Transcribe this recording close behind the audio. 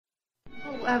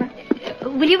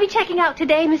Will you be checking out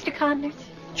today, Mr. Connors?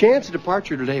 Chance of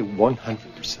departure today,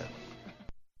 100%.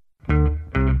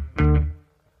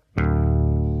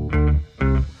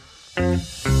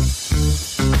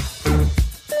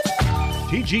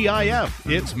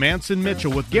 TGIF, it's Manson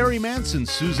Mitchell with Gary Manson,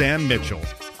 Suzanne Mitchell.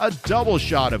 A double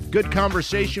shot of good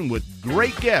conversation with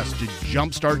great guests to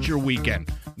jumpstart your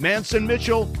weekend. Manson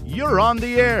Mitchell, you're on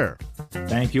the air.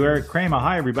 Thank you, Eric Kramer.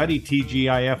 Hi, everybody.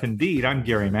 TGIF indeed. I'm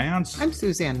Gary Mance. I'm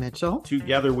Suzanne Mitchell.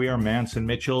 Together, we are Manson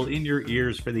Mitchell in your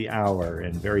ears for the hour.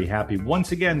 And very happy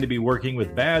once again to be working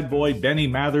with bad boy Benny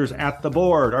Mathers at the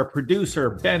board. Our producer,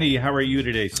 Benny, how are you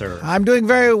today, sir? I'm doing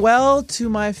very well, to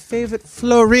my favorite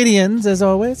Floridians, as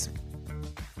always.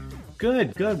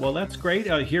 Good. Well, that's great.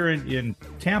 Here in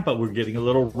Tampa, we're getting a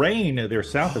little rain. They're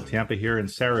south of Tampa here in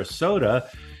Sarasota.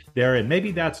 There, and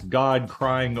maybe that's God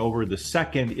crying over the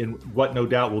second in what no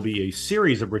doubt will be a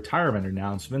series of retirement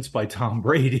announcements by Tom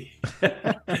Brady.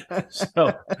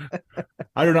 So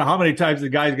I don't know how many times the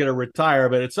guy's going to retire,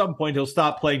 but at some point he'll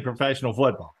stop playing professional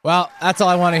football. Well, that's all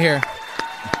I want to hear.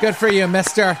 Good for you,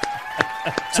 mister.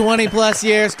 20 plus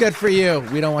years, good for you.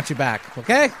 We don't want you back,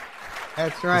 okay?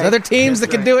 That's right. There's other teams that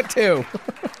can do it too.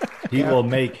 He will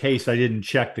make haste. I didn't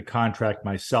check the contract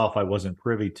myself. I wasn't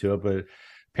privy to it, but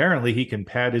apparently he can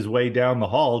pad his way down the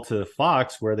hall to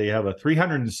Fox, where they have a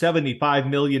 $375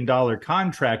 million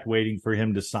contract waiting for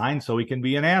him to sign so he can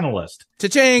be an analyst.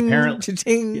 Cha-ching, Apparently,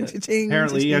 cha-ching, cha-ching.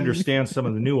 Apparently cha-ching. he understands some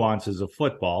of the nuances of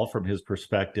football from his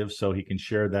perspective, so he can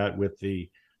share that with the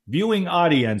viewing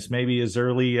audience maybe as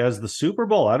early as the Super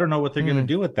Bowl. I don't know what they're going to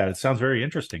do with that. It sounds very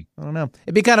interesting. I don't know.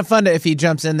 It'd be kind of fun if he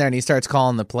jumps in there and he starts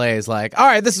calling the plays like, all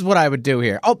right, this is what I would do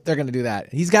here. Oh, they're going to do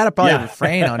that. He's got to probably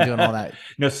refrain on doing all that.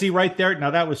 No, see right there? Now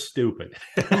that was stupid.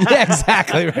 Yeah,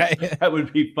 exactly right. That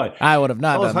would be fun. I would have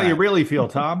not Tell done us how that. you really feel,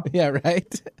 Tom. Yeah,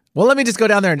 right. Well, let me just go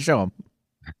down there and show him.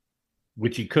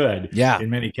 Which he could, in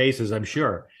many cases, I'm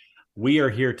sure. We are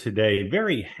here today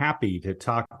very happy to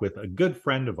talk with a good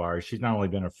friend of ours. She's not only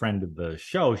been a friend of the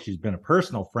show, she's been a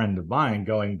personal friend of mine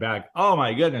going back, oh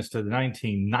my goodness, to the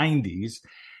 1990s.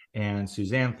 And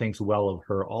Suzanne thinks well of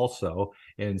her also.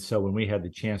 And so when we had the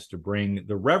chance to bring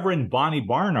the Reverend Bonnie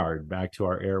Barnard back to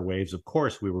our airwaves, of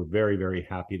course, we were very, very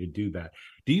happy to do that.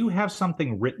 Do you have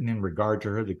something written in regard to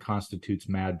her that constitutes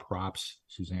mad props,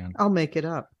 Suzanne? I'll make it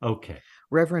up. Okay.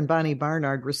 Reverend Bonnie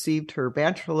Barnard received her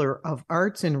Bachelor of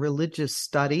Arts in Religious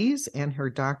Studies and her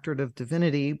Doctorate of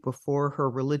Divinity before her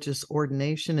religious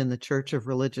ordination in the Church of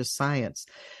Religious Science.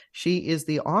 She is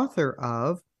the author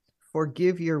of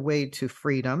Forgive Your Way to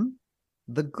Freedom,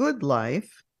 The Good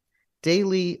Life,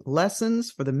 Daily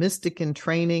Lessons for the Mystic in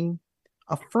Training,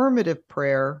 Affirmative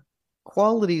Prayer,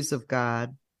 Qualities of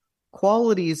God,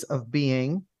 Qualities of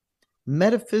Being,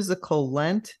 Metaphysical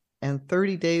Lent, and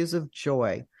 30 Days of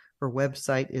Joy. Her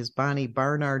website is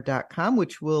bonniebarnard.com,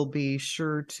 which we'll be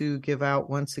sure to give out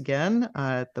once again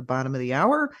at the bottom of the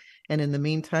hour. And in the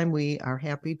meantime, we are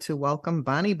happy to welcome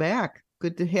Bonnie back.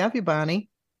 Good to have you, Bonnie.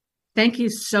 Thank you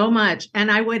so much.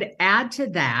 And I would add to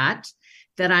that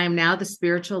I am now the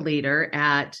spiritual leader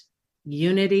at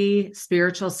Unity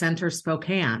Spiritual Center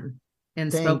Spokane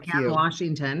in Spokane,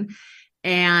 Washington.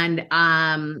 And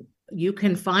you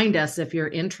can find us if you're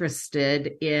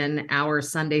interested in our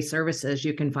Sunday services.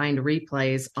 You can find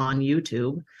replays on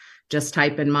YouTube. Just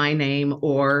type in my name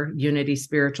or Unity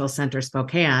Spiritual Center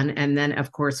Spokane. And then,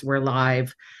 of course, we're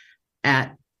live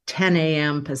at 10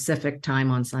 a.m. Pacific time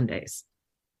on Sundays.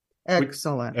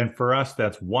 Excellent. And for us,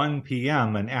 that's 1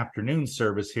 p.m., an afternoon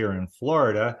service here in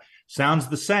Florida. Sounds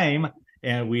the same,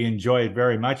 and we enjoy it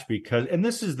very much because, and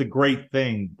this is the great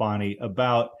thing, Bonnie,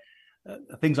 about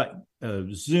things like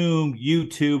Zoom,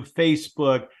 YouTube,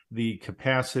 Facebook, the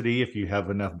capacity, if you have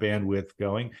enough bandwidth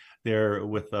going there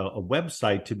with a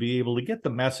website to be able to get the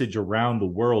message around the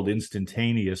world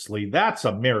instantaneously. That's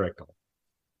a miracle.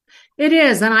 It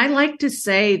is. And I like to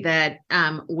say that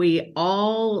we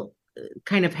all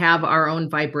kind of have our own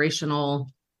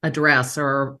vibrational address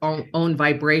or our own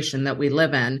vibration that we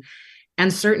live in.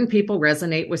 And certain people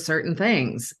resonate with certain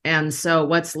things. And so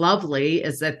what's lovely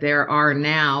is that there are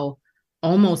now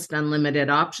almost unlimited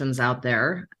options out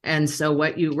there. And so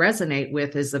what you resonate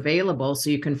with is available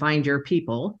so you can find your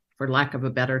people, for lack of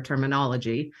a better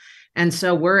terminology. And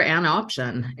so we're an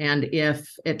option. And if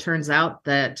it turns out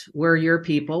that we're your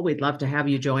people, we'd love to have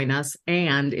you join us.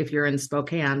 And if you're in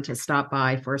Spokane, to stop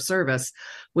by for a service,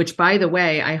 which, by the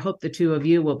way, I hope the two of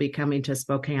you will be coming to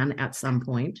Spokane at some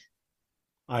point.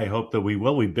 I hope that we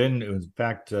will. We've been, in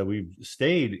fact, we've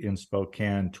stayed in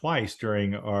Spokane twice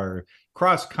during our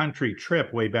cross-country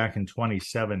trip way back in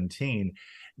 2017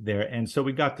 there. And so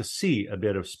we got to see a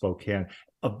bit of Spokane.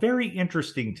 a very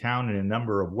interesting town in a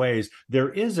number of ways. There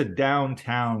is a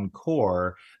downtown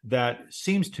core that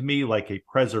seems to me like a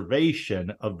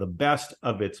preservation of the best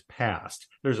of its past.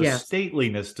 There's a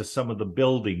stateliness to some of the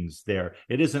buildings there.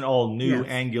 It isn't all new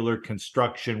angular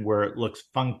construction where it looks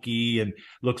funky and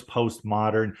looks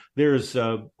postmodern. There's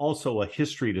also a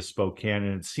history to Spokane,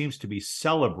 and it seems to be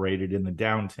celebrated in the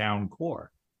downtown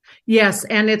core. Yes,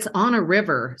 and it's on a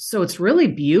river, so it's really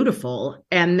beautiful.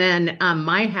 And then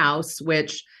my house,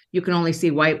 which you can only see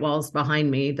white walls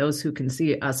behind me, those who can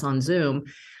see us on Zoom,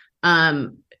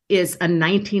 is a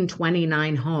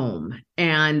 1929 home.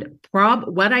 And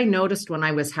what I noticed when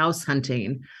I was house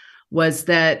hunting was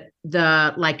that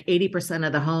 80%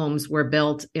 of the homes were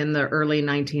built in the early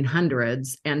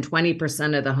 1900s, and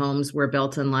 20% of the homes were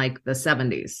built in like the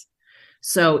 70s.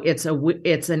 So it's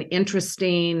an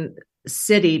interesting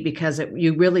city because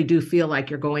you really do feel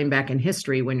like you're going back in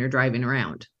history when you're driving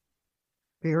around.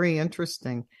 Very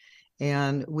interesting.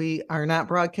 And we are not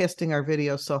broadcasting our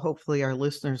video, so hopefully our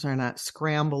listeners are not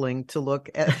scrambling to look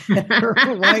at her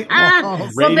white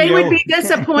walls. Well, they would be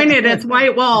disappointed. It's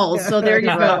white walls, so there you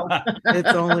go. It's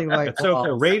only white walls.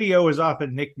 Okay. Radio is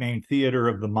often nicknamed theater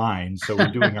of the mind, so we're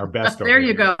doing our best. There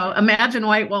you go. Imagine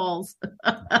white walls.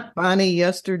 Bonnie,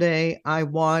 yesterday I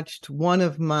watched one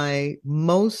of my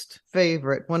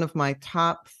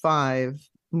top 5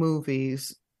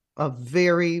 movies. A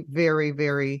very, very,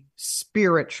 very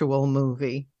spiritual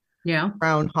movie. Yeah.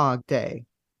 Groundhog Day.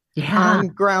 Yeah. On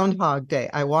Groundhog Day.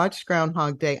 I watched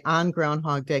Groundhog Day on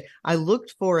Groundhog Day. I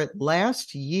looked for it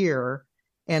last year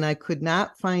and I could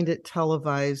not find it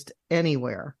televised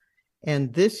anywhere.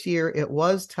 And this year it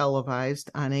was televised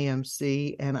on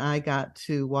AMC and I got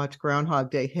to watch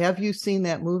Groundhog Day. Have you seen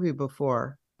that movie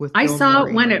before? I saw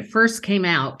it when it first came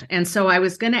out. And so I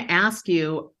was going to ask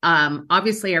you,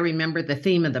 obviously I remember the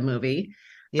theme of the movie,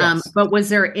 but was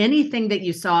there anything that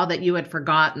you saw that you had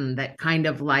forgotten that kind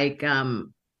of like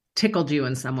tickled you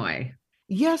in some way?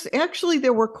 Yes, actually,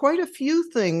 there were quite a few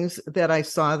things that I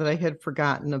saw that I had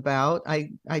forgotten about.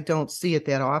 I don't see it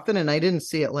that often, and I didn't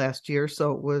see it last year.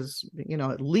 So it was,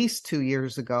 at least 2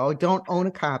 years ago. I don't own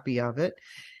a copy of it.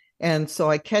 And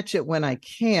so I catch it when I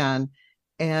can.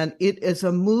 And it is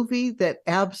a movie that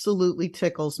absolutely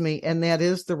tickles me. And that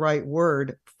is the right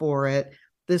word for it.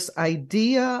 This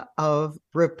idea of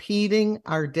repeating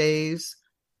our days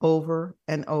over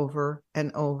and over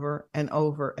and over and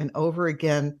over and over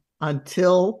again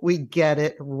until we get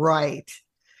it right.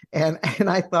 And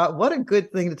I thought, what a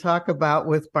good thing to talk about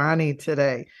with Bonnie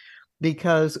today,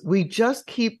 because we just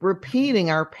keep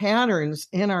repeating our patterns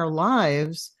in our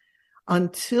lives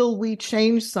until we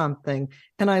change something.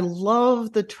 And I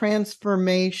love the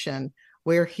transformation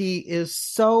where he is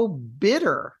so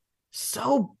bitter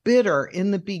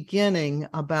in the beginning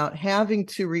about having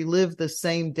to relive the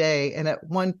same day. And at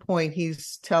one point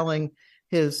he's telling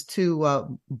his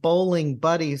 2 bowling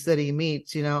buddies that he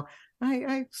meets,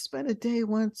 I spent a day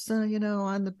once,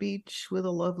 on the beach with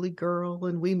a lovely girl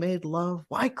and we made love.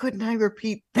 Why couldn't I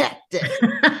repeat that day?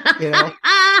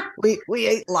 We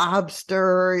ate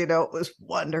lobster, it was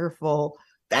wonderful.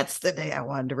 That's the day I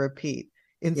wanted to repeat.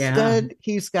 Instead,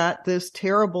 he's got this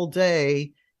terrible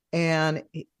day and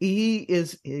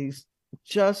he's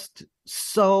just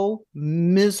so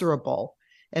miserable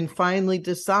and finally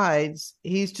decides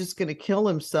he's just going to kill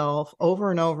himself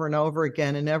over and over and over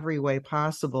again in every way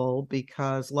possible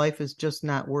because life is just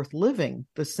not worth living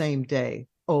the same day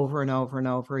over and over and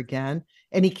over again.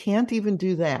 And he can't even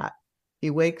do that. He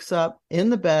wakes up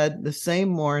in the bed the same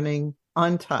morning,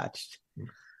 untouched.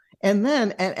 And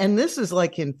then, and this is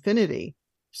like infinity.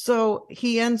 So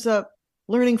he ends up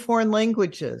learning foreign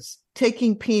languages,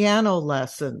 taking piano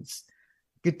lessons,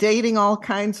 dating all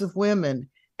kinds of women.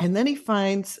 And then he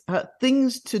finds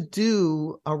things to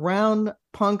do around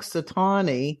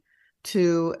Punxsutawney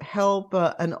to help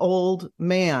an old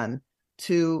man,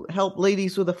 to help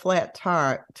ladies with a flat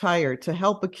tire, to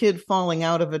help a kid falling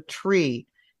out of a tree.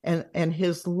 And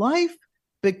his life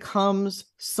becomes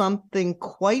something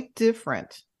quite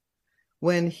different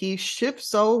when he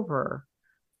shifts over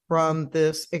from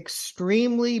this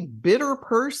extremely bitter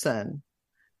person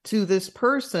to this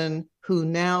person who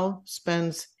now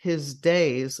spends his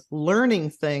days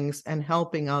learning things and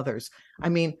helping others. I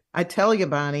mean, I tell you,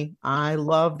 Bonnie, I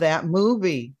love that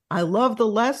movie. I love the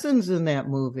lessons in that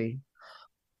movie.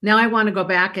 Now I want to go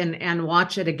back and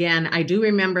watch it again. I do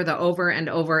remember the over and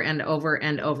over and over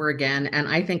and over again. And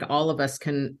I think all of us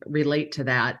can relate to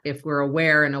that if we're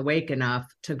aware and awake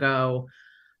enough to go,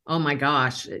 oh my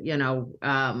gosh,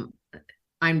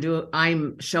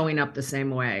 I'm showing up the same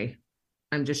way.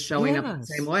 I'm just showing up the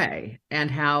same way.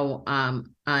 And how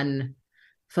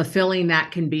fulfilling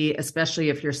that can be, especially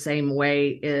if your same way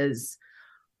is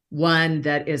one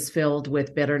that is filled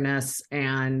with bitterness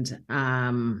and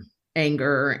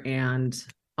anger and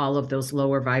all of those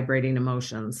lower vibrating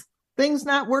emotions. Things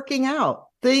not working out.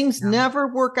 Things never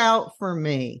work out for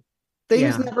me.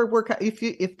 Things never work out.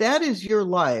 If that is your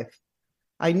life,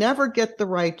 I never get the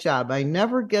right job. I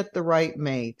never get the right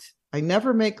mate. I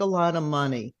never make a lot of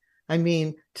money. I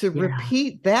mean, to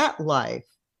repeat that life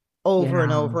over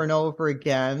and over and over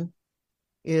again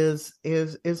is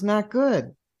not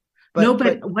good.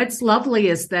 But what's lovely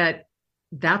is that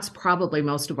that's probably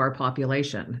most of our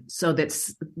population. So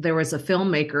there was a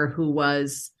filmmaker who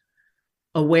was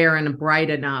aware and bright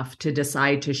enough to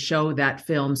decide to show that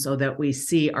film so that we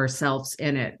see ourselves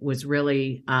in it, was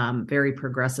really very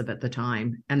progressive at the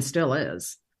time, and still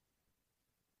is.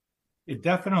 It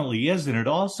definitely is. And it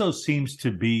also seems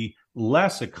to be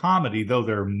less a comedy, though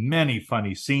there are many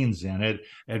funny scenes in it,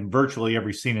 and virtually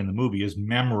every scene in the movie is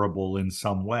memorable in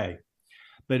some way.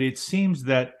 But it seems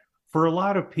that for a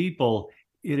lot of people,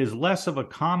 it is less of a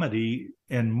comedy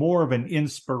and more of an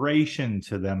inspiration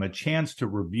to them, a chance to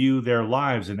review their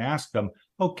lives and ask them,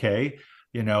 okay,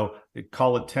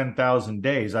 call it 10,000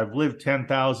 days. I've lived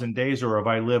 10,000 days, or have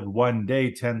I lived one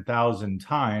day 10,000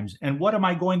 times? And what am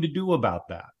I going to do about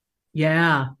that?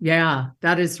 Yeah,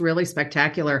 that is really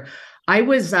spectacular. I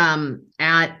was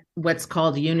at what's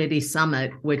called Unity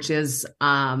Summit, which is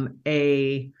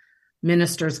a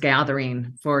ministers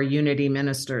gathering for Unity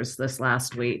ministers this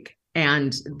last week.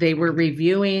 And they were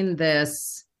reviewing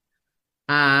this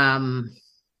kind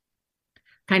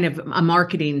of a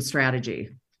marketing strategy.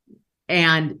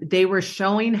 And they were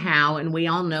showing how, and we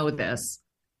all know this,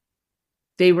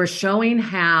 they were showing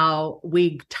how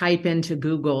we type into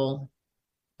Google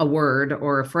a word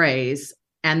or a phrase,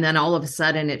 and then all of a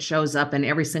sudden it shows up in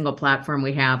every single platform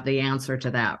we have, the answer to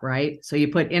that, right? So you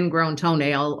put ingrown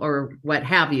toenail or what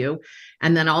have you,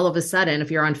 and then all of a sudden,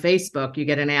 if you're on Facebook, you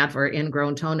get an ad for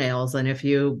ingrown toenails. And if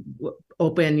you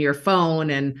open your phone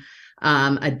and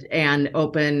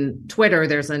open Twitter,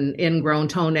 there's an ingrown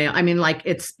toenail. I mean, like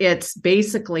it's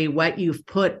basically what you've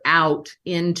put out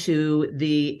into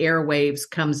the airwaves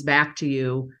comes back to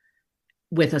you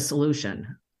with a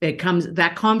solution.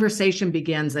 That conversation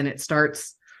begins and it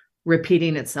starts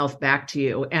repeating itself back to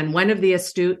you. And one of the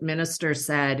astute ministers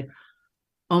said,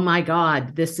 "Oh my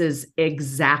God, this is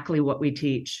exactly what we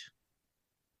teach."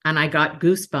 And I got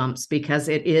goosebumps because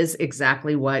it is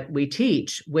exactly what we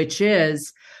teach, which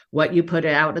is what you put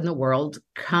out in the world,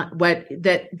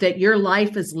 that your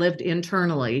life is lived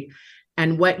internally,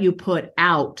 and what you put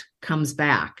out comes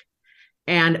back.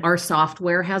 And our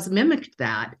software has mimicked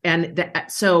that. And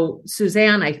so,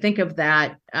 Suzanne, I think of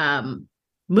that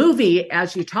movie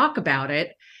as you talk about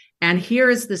it. And here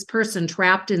is this person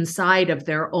trapped inside of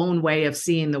their own way of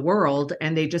seeing the world,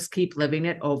 and they just keep living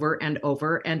it over and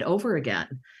over and over again.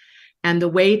 And the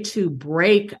way to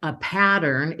break a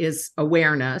pattern is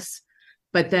awareness,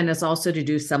 but then is also to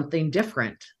do something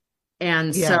different.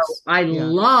 And so I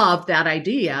love that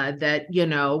idea that,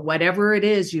 whatever it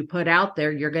is you put out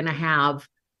there, you're going to have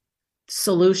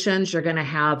solutions, you're going to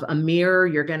have a mirror,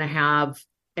 you're going to have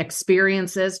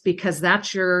experiences, because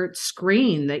that's your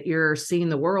screen that you're seeing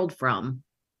the world from.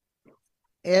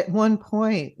 At one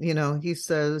point, he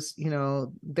says,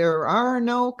 there are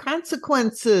no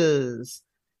consequences.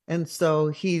 And so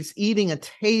he's eating a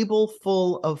table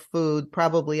full of food,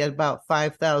 probably at about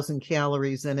 5,000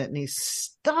 calories in it, and he's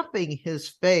stuffing his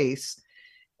face.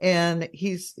 And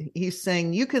he's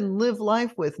saying, you can live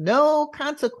life with no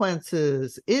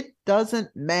consequences. It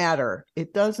doesn't matter.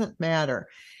 It doesn't matter.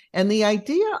 And the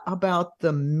idea about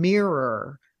the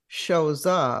mirror shows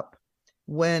up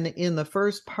when, in the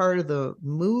first part of the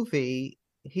movie,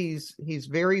 he's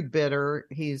very bitter.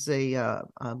 He's a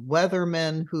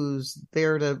weatherman who's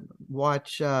there to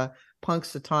watch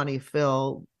Punxsutawney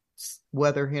Phil,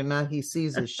 whether or not he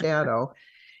sees a shadow.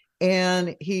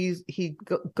 And he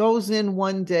goes in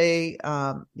one day,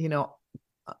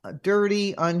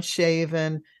 dirty,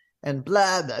 unshaven, and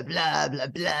blah, blah, blah, blah,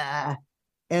 blah.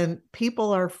 And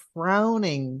people are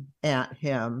frowning at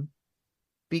him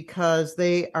because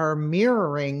they are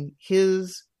mirroring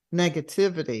his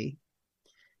negativity.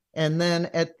 And then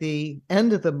at the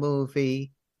end of the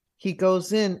movie, he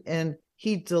goes in and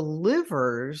he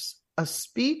delivers a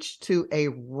speech to a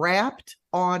rapt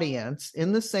audience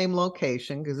in the same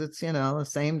location, because it's, the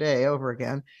same day over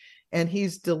again. And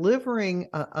he's delivering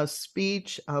a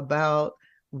speech about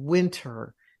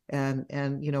winter and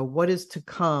what is to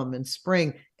come in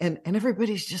spring. And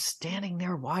everybody's just standing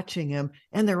there watching him,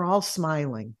 and they're all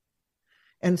smiling.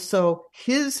 And so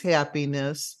his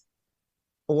happiness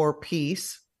or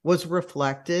peace was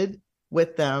reflected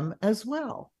with them as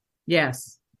well.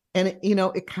 Yes. And,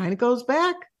 it kind of goes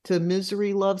back to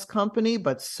misery loves company,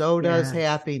 but so does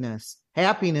happiness.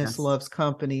 Happiness loves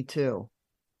company too.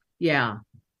 Yeah,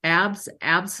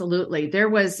 absolutely. There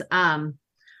was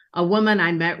a woman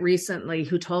I met recently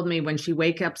who told me when she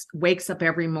wakes up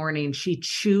every morning, she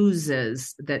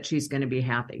chooses that she's going to be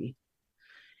happy.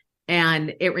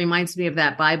 And it reminds me of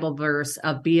that Bible verse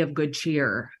of be of good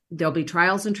cheer. There'll be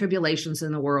trials and tribulations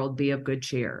in the world, be of good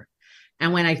cheer.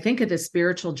 And when I think of the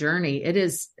spiritual journey, it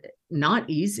is not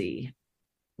easy,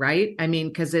 right? I mean,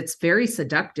 because it's very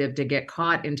seductive to get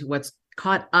caught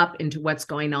up into what's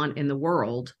going on in the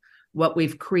world, what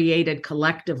we've created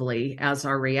collectively as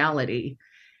our reality.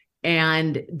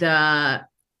 And the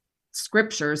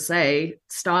scriptures say,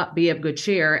 stop, be of good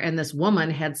cheer. And this woman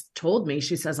had told me,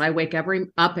 she says, I wake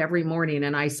up every morning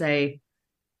and I say,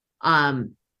 I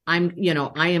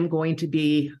am going to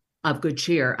be of good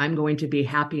cheer. I'm going to be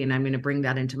happy and I'm going to bring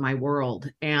that into my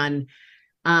world. And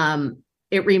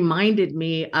it reminded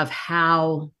me of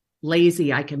how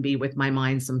lazy I can be with my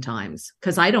mind sometimes,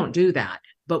 because I don't do that.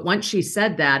 But once she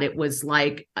said that, it was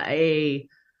like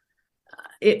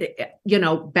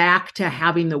back to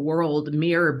having the world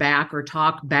mirror back or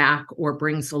talk back or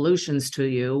bring solutions to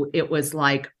you. It was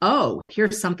like, oh,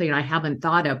 here's something I haven't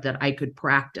thought of that I could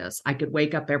practice. I could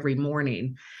wake up every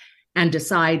morning and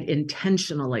decide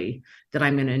intentionally that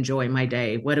I'm going to enjoy my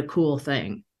day. What a cool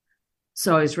thing.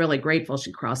 So I was really grateful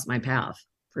she crossed my path,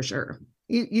 for sure.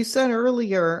 You said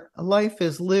earlier, life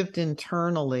is lived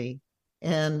internally,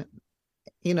 and,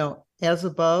 as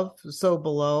above, so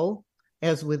below,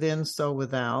 as within, so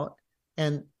without,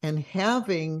 and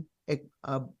having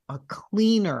a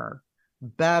cleaner,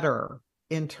 better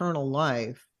internal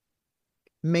life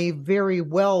may very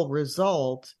well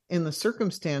result in the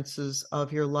circumstances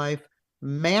of your life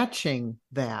matching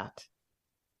that.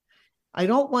 I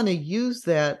don't want to use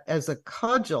that as a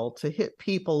cudgel to hit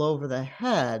people over the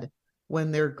head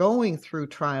when they're going through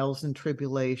trials and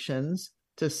tribulations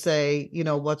to say,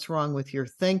 what's wrong with your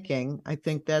thinking. I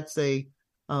think that's a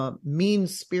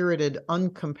mean-spirited,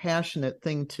 uncompassionate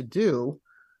thing to do.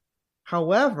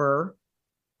 However,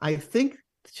 I think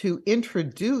to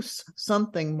introduce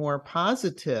something more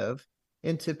positive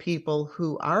into people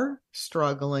who are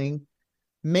struggling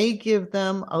may give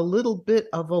them a little bit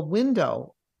of a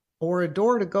window or a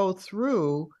door to go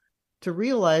through to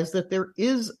realize that there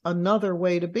is another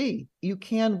way to be. You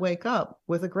can wake up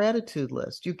with a gratitude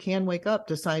list. You can wake up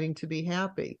deciding to be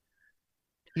happy.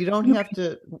 You don't have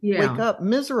to wake up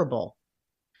miserable.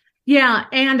 Yeah.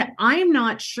 And I'm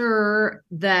not sure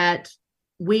that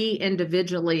we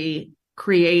individually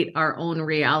create our own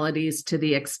realities to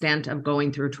the extent of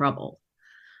going through trouble.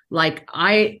 Like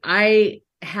I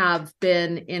have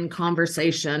been in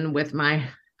conversation with my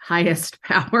highest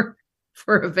power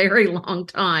for a very long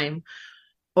time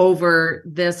over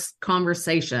this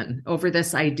conversation, over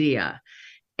this idea.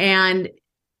 And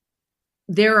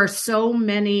there are so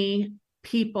many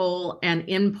people and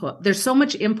input. There's so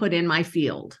much input in my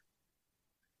field.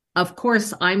 Of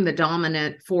course, I'm the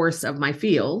dominant force of my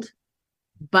field,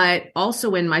 but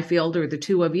also in my field are the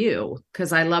two of you,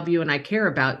 because I love you and I care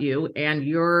about you, and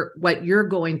what you're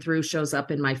going through shows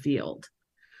up in my field.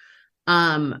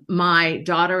 My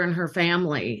daughter and her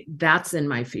family, that's in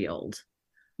my field.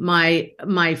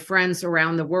 My friends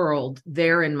around the world,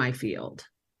 they're in my field.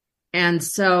 And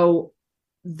so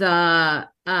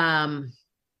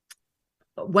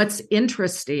what's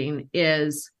interesting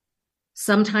is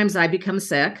sometimes I become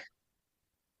sick,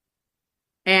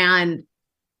 and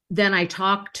then I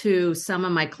talk to some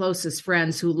of my closest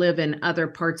friends who live in other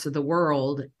parts of the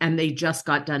world, and they just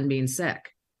got done being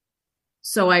sick.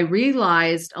 So I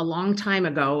realized a long time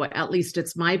ago, at least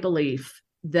it's my belief,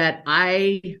 that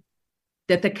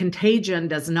the contagion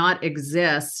does not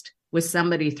exist with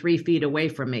somebody 3 feet away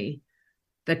from me.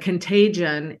 The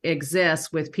contagion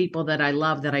exists with people that I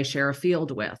love, that I share a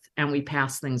field with, and we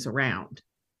pass things around.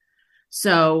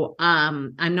 So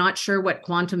I'm not sure what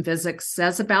quantum physics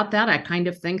says about that. I kind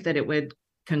of think that it would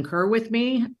concur with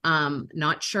me.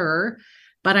 Not sure.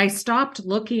 But I stopped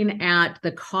looking at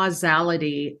the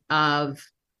causality of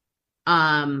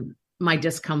my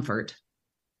discomfort.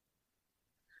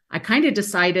 I kind of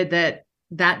decided that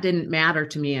didn't matter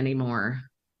to me anymore.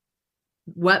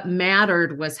 What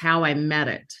mattered was how I met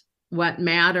it. What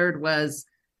mattered was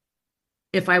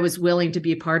if I was willing to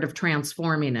be part of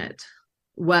transforming it.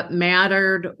 What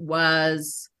mattered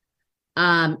was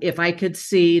if I could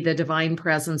see the divine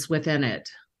presence within it.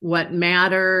 What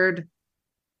mattered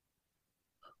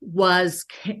was,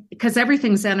 because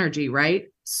everything's energy, right?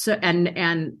 So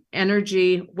and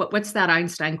energy, what's that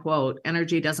Einstein quote?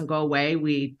 Energy doesn't go away.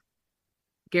 We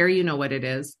Gary, you know what it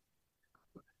is.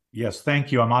 Yes,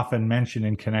 thank you. I'm often mentioned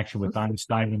in connection with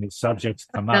Einstein when the subjects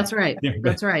come up. That's right.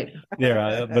 That's right.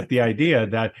 But the idea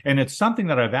that, and it's something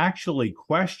that I've actually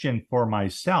questioned for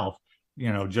myself,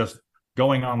 just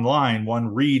going online,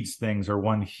 one reads things or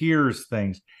one hears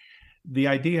things. The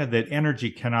idea that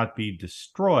energy cannot be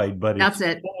destroyed, but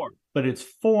its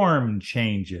form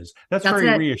changes. That's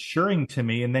very reassuring to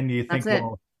me. And then you think,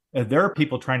 well, there are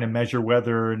people trying to measure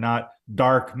whether or not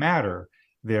dark matter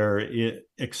it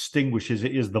extinguishes.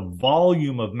 Is the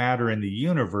volume of matter in the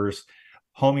universe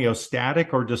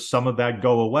homeostatic, or does some of that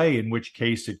go away, in which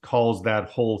case it calls that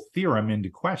whole theorem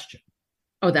into question?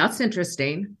 Oh, that's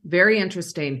interesting. Very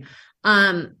interesting.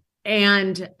 I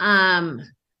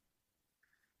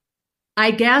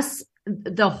guess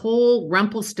the whole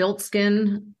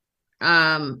Rumpelstiltskin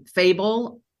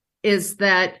fable is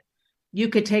that you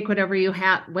could take whatever you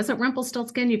have. Was it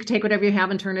Rumpelstiltskin? You could take whatever you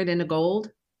have and turn it into gold.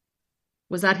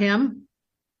 Was that him?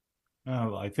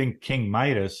 Oh, I think King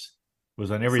Midas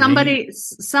was on everything.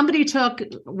 Somebody took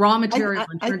raw material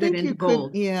and turned it into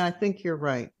gold. Yeah, I think you're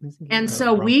right.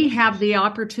 So we have the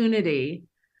opportunity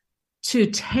to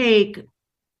take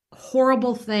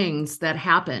horrible things that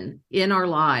happen in our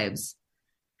lives,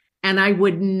 and I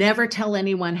would never tell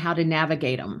anyone how to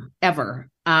navigate them, ever.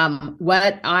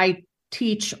 What I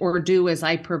teach or do is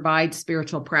I provide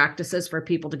spiritual practices for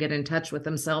people to get in touch with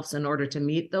themselves in order to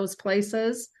meet those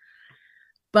places.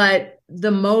 But the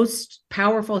most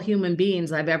powerful human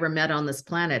beings I've ever met on this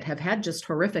planet have had just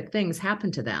horrific things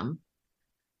happen to them.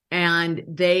 And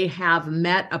they have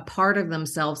met a part of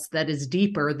themselves that is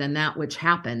deeper than that which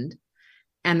happened.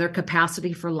 And their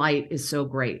capacity for light is so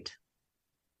great.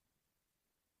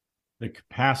 The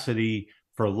capacity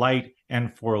for light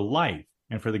and for life,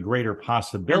 and for the greater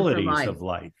possibilities of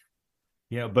life.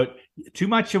 But too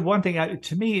much of one thing,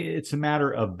 to me, it's a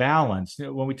matter of balance.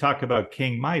 When we talk about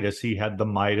King Midas, he had the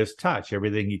Midas touch.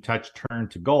 Everything he touched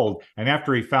turned to gold. And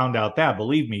after he found out that,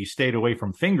 believe me, he stayed away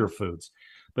from finger foods.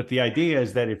 But the idea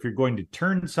is that if you're going to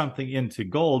turn something into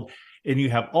gold, and you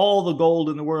have all the gold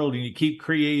in the world, and you keep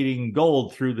creating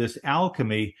gold through this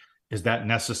alchemy, is that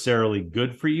necessarily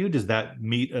good for you? Does that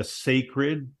meet a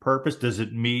sacred purpose? Does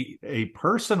it meet a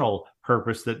personal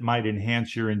purpose that might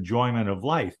enhance your enjoyment of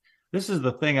life? This is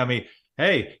the thing. I mean,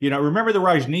 hey, remember the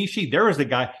Rajneeshi? There was a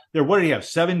guy there. What did he have?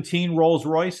 17 Rolls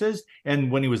Royces. And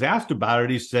when he was asked about it,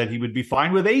 he said he would be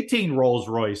fine with 18 Rolls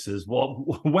Royces. Well,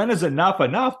 when is enough,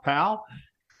 pal?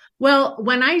 Well,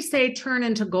 when I say turn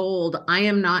into gold, I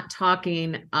am not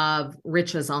talking of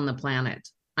riches on the planet.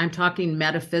 I'm talking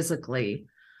metaphysically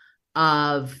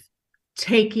of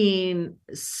taking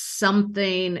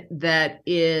something that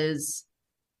is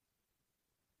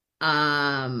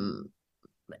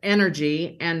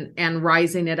energy and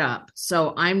rising it up.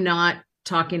 So I'm not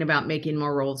talking about making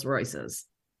more Rolls Royces,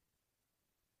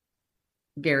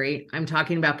 Gary. I'm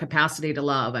talking about capacity to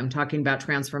love. I'm talking about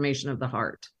transformation of the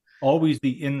heart. Always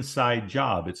the inside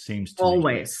job, it seems to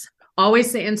me.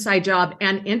 Always the inside job.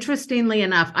 And interestingly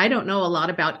enough, I don't know a lot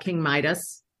about King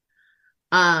Midas.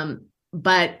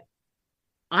 But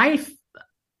I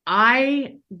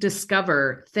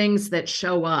discover things that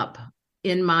show up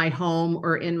in my home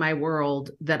or in my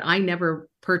world that I never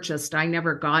purchased. I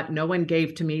never got, no one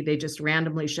gave to me. They just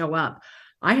randomly show up.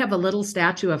 I have a little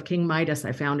statue of King Midas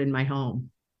I found in my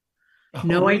home.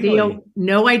 No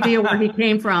idea where he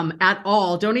came from at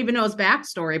all. Don't even know his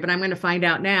backstory, but I'm going to find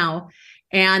out now.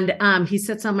 And he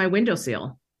sits on my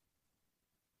windowsill.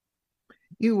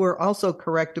 You were also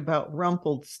correct about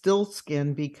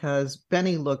Rumpelstiltskin, because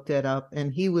Benny looked it up,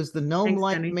 and he was the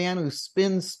gnome-like man who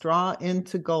spins straw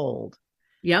into gold.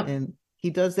 Yep. And he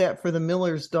does that for the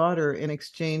miller's daughter in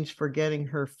exchange for getting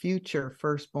her future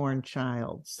firstborn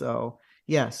child. So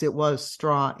yes, it was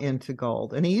straw into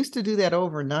gold. And he used to do that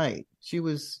overnight. She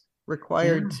was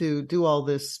required to do all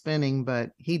this spinning, but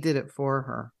he did it for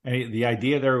her. And the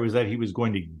idea there was that he was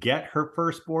going to get her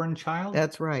firstborn child?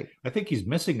 That's right. I think he's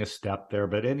missing a step there,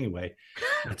 but anyway.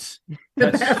 That's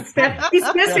best step.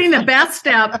 He's missing the best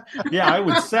step. Yeah, I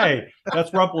would say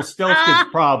that's Rumpelstiltskin's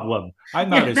problem. I'm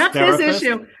not his therapist. His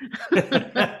issue.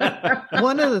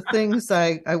 One of the things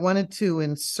I wanted to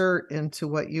insert into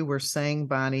what you were saying,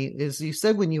 Bonnie, is you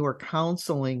said when you were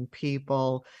counseling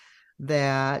people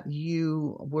that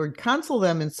you would counsel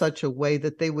them in such a way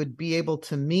that they would be able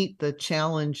to meet the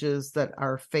challenges that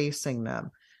are facing them.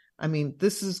 I mean,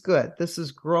 this is good. This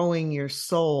is growing your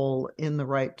soul in the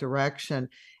right direction.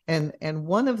 And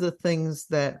one of the things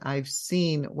that I've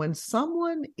seen when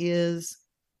someone is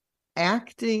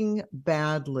acting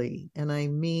badly, and I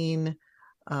mean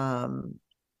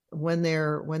when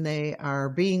they are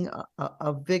being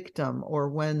a victim, or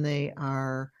when they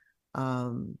are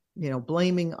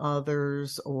blaming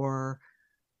others, or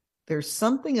there's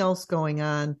something else going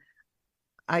on,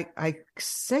 I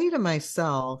say to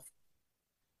myself,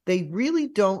 they really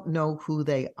don't know who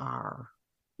they are.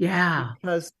 Yeah.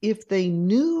 Because if they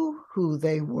knew who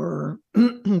they were,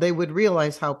 they would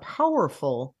realize how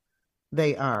powerful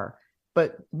they are.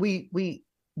 But we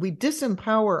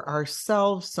disempower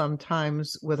ourselves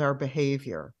sometimes with our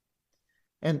behavior.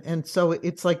 And so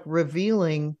it's like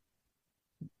revealing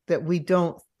that we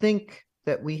don't think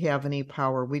that we have any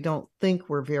power. We don't think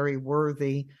we're very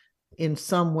worthy in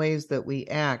some ways that we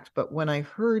act. But when I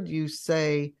heard you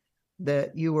say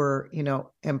that you were,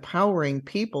 empowering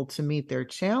people to meet their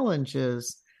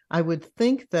challenges, I would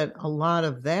think that a lot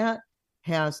of that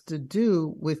has to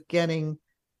do with getting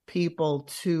people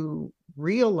to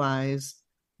realize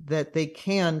that they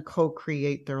can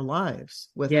co-create their lives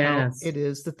with how it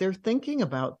is that they're thinking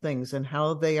about things and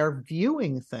how they are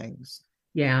viewing things.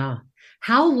 Yeah.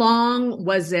 How long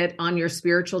was it on your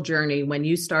spiritual journey when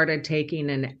you started taking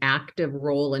an active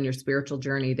role in your spiritual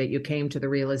journey that you came to the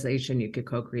realization you could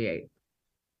co-create?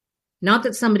 Not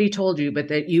that somebody told you, but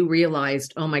that you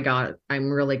realized, oh my God, I'm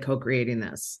really co-creating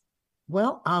this.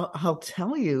 Well, I'll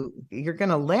tell you, you're going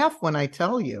to laugh when I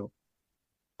tell you.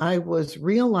 I was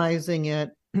realizing it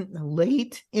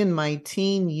late in my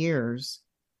teen years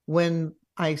when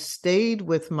I stayed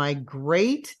with my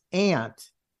great aunt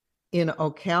in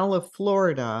Ocala,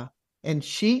 Florida, and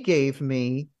she gave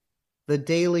me the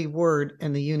Daily Word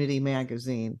and the Unity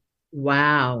magazine.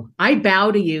 Wow. I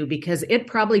bow to you, because it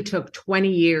probably took 20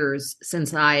 years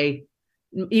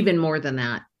even more than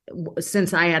that,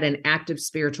 since I had an active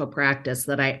spiritual practice,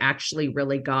 that I actually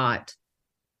really got,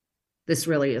 this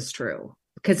really is true.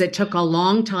 Because it took a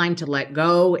long time to let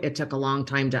go. It took a long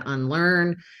time to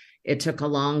unlearn. It took a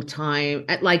long time.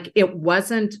 Like, it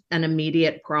wasn't an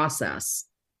immediate process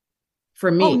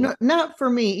for me. Oh, no, not for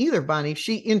me either, Bonnie.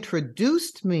 She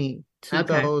introduced me to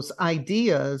those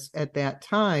ideas at that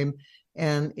time.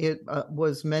 And it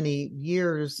was many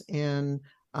years in,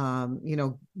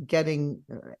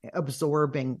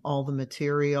 absorbing all the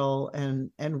material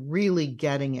and really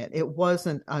getting it. It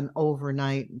wasn't an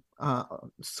overnight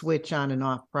switch on and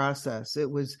off process. It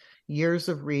was years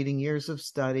of reading, years of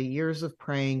study, years of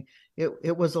praying.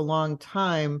 It was a long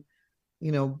time,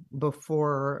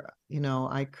 before,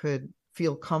 I could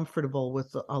feel comfortable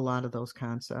with a lot of those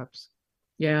concepts.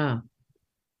 Yeah.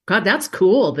 God, that's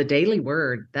cool. The Daily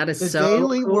Word. That is so cool. The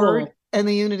Daily Word and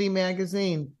the Unity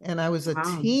magazine. And I was a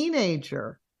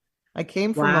teenager. I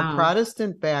came from a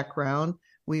Protestant background.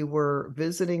 We were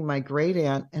visiting my great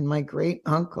aunt and my great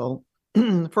uncle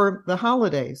for the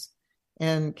holidays,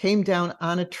 and came down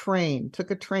on a train,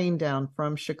 took a train down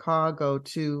from Chicago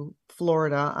to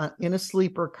Florida in a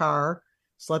sleeper car,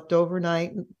 slept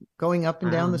overnight, going up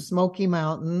and down the Smoky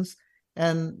Mountains.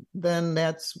 And then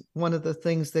that's one of the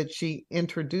things that she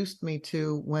introduced me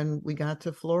to when we got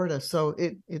to Florida. So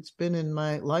it's been in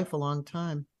my life a long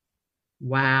time.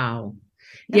 Wow.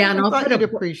 Yeah, and I thought you'd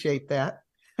appreciate that.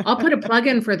 I'll put a plug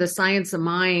in for the Science of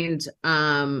Mind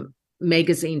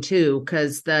magazine too,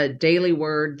 because the Daily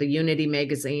Word, the Unity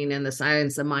magazine, and the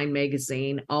Science of Mind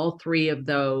magazine, all three of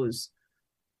those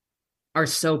are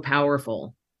so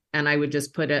powerful. And I would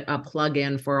just put a plug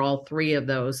in for all three of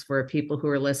those for people who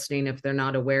are listening, if they're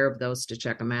not aware of those, to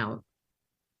check them out.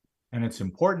 And it's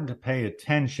important to pay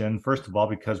attention, first of all,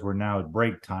 because we're now at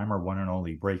break time. Our one and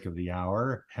only break of the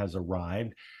hour has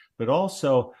arrived. But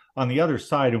also on the other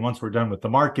side, and once we're done with the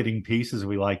marketing piece, as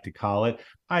we like to call it,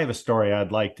 I have a story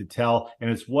I'd like to tell. And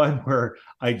it's one where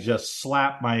I just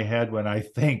slap my head when I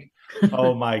think,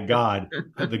 oh my God,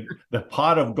 the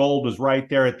pot of gold was right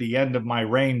there at the end of my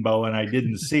rainbow, and I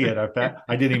didn't see it. In fact,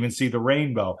 I didn't even see the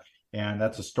rainbow. And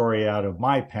that's a story out of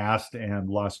my past and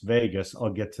Las Vegas.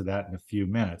 I'll get to that in a few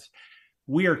minutes.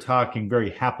 We are talking very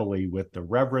happily with the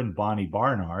Reverend Bonnie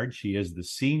Barnard. She is the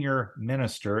senior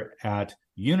minister at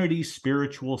Unity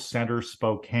Spiritual Center,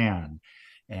 Spokane.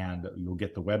 And you'll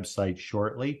get the website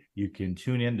shortly. You can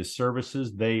tune into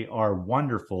services. They are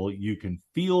wonderful. You can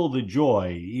feel the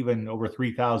joy, even over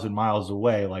 3,000 miles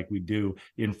away, like we do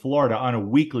in Florida on a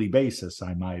weekly basis,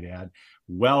 I might add.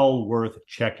 Well worth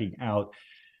checking out.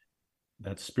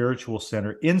 That Spiritual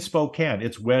Center in Spokane.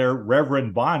 It's where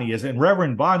Reverend Bonnie is. And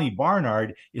Reverend Bonnie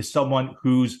Barnard is someone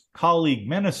whose colleague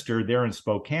minister there in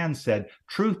Spokane said,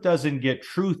 truth doesn't get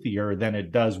truthier than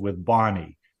it does with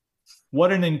Bonnie.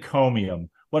 What an encomium.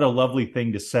 What a lovely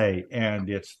thing to say. And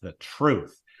it's the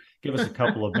truth. Give us a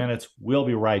couple of minutes. We'll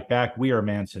be right back. We are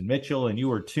Mance and Mitchell, and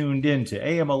you are tuned in to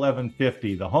AM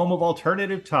 1150, the home of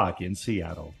alternative talk in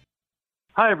Seattle.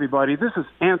 Hi, everybody. This is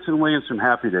Anson Williams from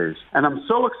Happy Days, and I'm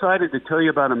so excited to tell you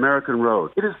about American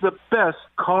Road. It is the best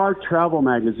car travel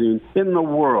magazine in the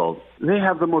world. They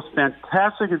have the most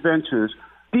fantastic adventures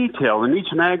detailed in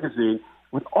each magazine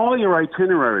with all your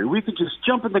itinerary. We could just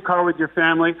jump in the car with your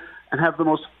family and have the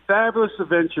most fabulous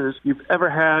adventures you've ever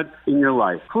had in your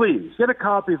life. Please, get a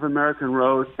copy of American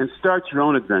Road and start your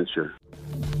own adventure.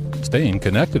 Staying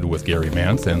connected with Gary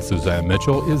Mance and Suzanne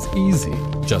Mitchell is easy.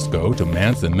 Just go to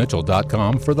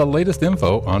manceandmitchell.com for the latest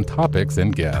info on topics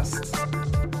and guests.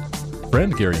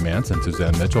 Friend Gary Mance and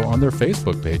Suzanne Mitchell on their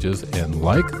Facebook pages and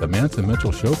like the Mance and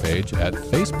Mitchell show page at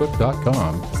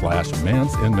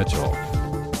facebook.com/Mance and Mitchell.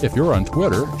 If you're on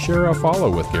Twitter, share a follow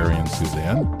with Gary and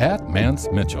Suzanne at Mance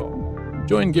Mitchell.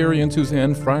 Join Gary and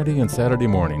Suzanne Friday and Saturday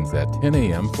mornings at 10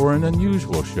 a.m. for an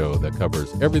unusual show that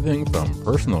covers everything from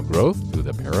personal growth to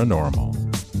the paranormal.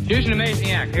 Here's an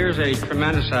amazing act. Here's a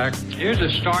tremendous act. Here's a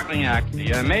startling act.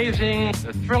 The amazing,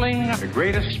 the thrilling, the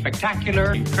greatest,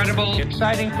 spectacular, incredible,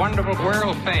 exciting, wonderful,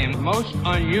 world famed, most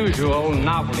unusual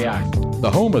novelty act.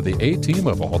 The home of the A-Team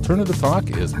of Alternative Talk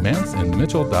is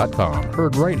manceandmitchell.com.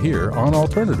 Heard right here on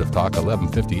Alternative Talk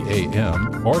 1150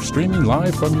 AM or streaming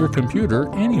live from your computer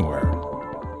anywhere.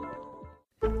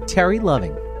 Terry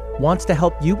Loving wants to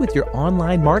help you with your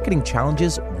online marketing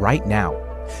challenges right now.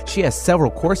 She has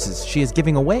several courses she is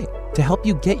giving away to help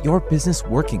you get your business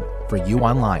working for you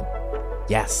online.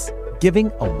 Yes,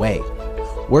 giving away.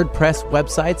 WordPress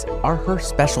websites are her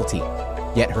specialty,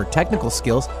 yet her technical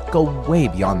skills go way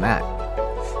beyond that.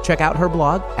 Check out her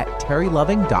blog at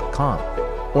terryloving.com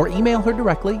or email her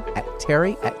directly at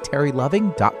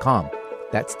terry@terryloving.com.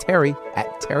 That's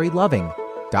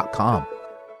terry@terryloving.com.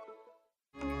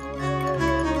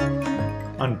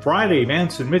 On Friday,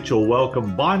 Mance and Mitchell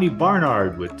welcome Bonnie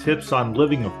Barnard with tips on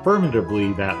living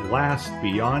affirmatively that last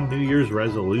beyond New Year's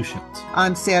resolutions.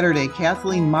 On Saturday,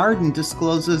 Kathleen Marden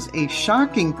discloses a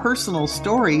shocking personal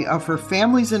story of her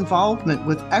family's involvement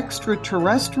with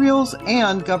extraterrestrials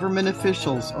and government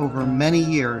officials over many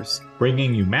years.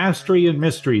 Bringing you mastery and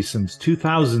mystery since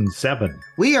 2007.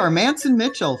 We are Mance and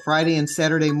Mitchell, Friday and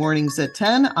Saturday mornings at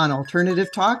 10 on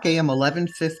Alternative Talk AM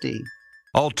 1150.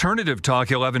 Alternative Talk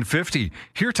 1150,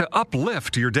 here to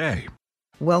uplift your day.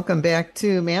 Welcome back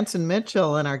to Mance and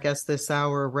Mitchell, and our guest this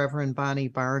hour, Reverend Bonnie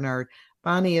Barnard.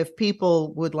 Bonnie, if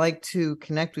people would like to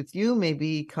connect with you,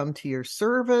 maybe come to your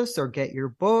service or get your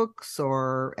books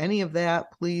or any of that,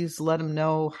 please let them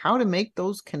know how to make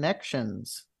those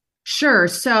connections. Sure.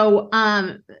 So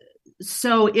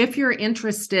if you're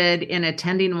interested in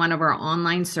attending one of our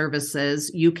online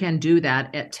services, you can do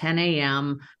that at 10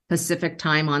 a.m. Pacific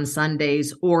time on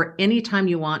Sundays or anytime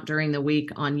you want during the week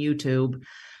on YouTube.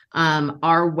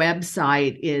 Our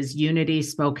website is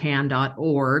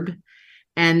unityspokane.org.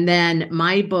 And then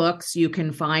my books you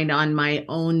can find on my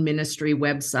own ministry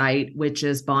website, which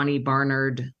is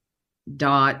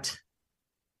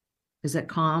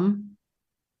bonniebarnard.com.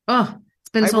 Oh, it's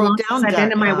been so long since I've been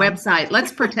to my website.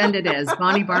 Let's pretend it is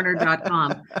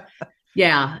bonniebarnard.com.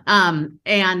 Yeah.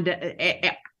 And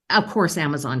of course,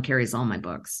 Amazon carries all my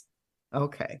books.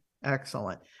 Okay,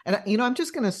 excellent. And, I'm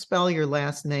just going to spell your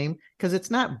last name because it's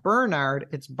not Bernard,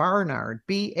 it's Barnard,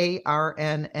 B-A-R-N-N-A-R-D.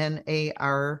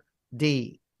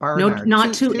 Barnard. No,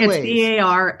 not two. It's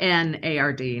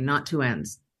B-A-R-N-A-R-D, not two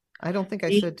N's. I don't think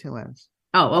I said two N's.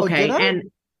 Oh, okay. And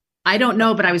I don't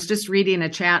know, but I was just reading a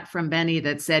chat from Benny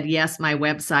that said, yes, my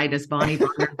website is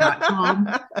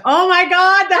bonniebarnard.com. Oh my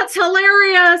God, that's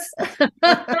hilarious.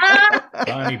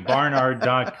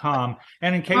 bonniebarnard.com.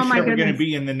 And in case you're ever going to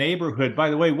be in the neighborhood,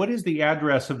 by the way, what is the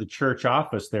address of the church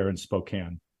office there in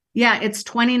Spokane? Yeah, it's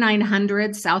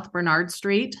 2900 South Bernard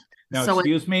Street. Now,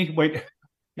 excuse me, wait.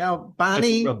 Now,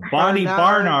 Bonnie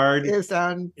Barnard is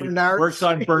on Bernard. Works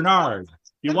on Bernard.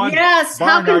 You want Yes,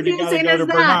 Barnard, how confusing is that?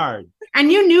 Bernard. And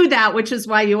you knew that, which is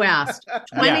why you asked.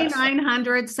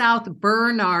 2900 South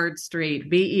Bernard Street,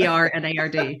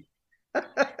 B-E-R-N-A-R-D.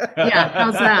 Yeah,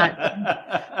 how's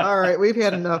that? All right, we've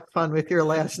had enough fun with your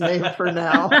last name for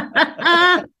now.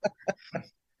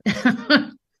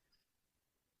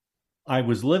 I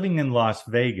was living in Las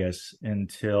Vegas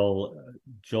until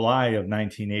July of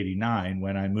 1989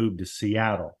 when I moved to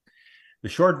Seattle. The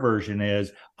short version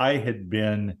is I had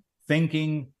been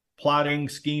thinking, plotting,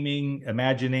 scheming,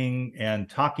 imagining, and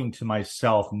talking to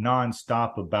myself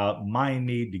nonstop about my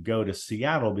need to go to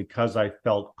Seattle because I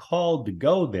felt called to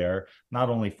go there, not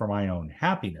only for my own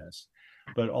happiness,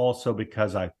 but also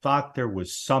because I thought there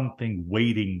was something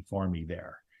waiting for me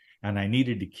there. And I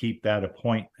needed to keep that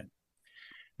appointment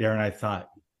there. And I thought,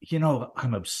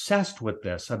 I'm obsessed with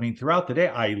this. I mean, throughout the day,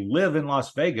 I live in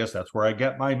Las Vegas. That's where I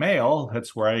get my mail.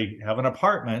 That's where I have an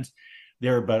apartment.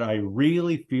 there, but I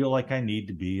really feel like I need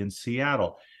to be in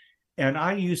Seattle. And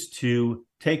I used to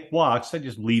take walks. I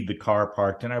just leave the car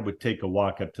parked and I would take a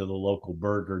walk up to the local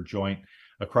burger joint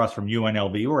across from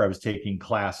UNLV where I was taking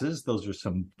classes. Those are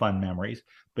some fun memories.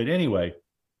 But anyway,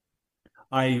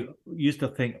 I used to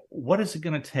think, what is it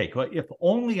going to take? Well, if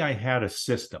only I had a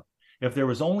system, if there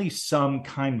was only some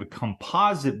kind of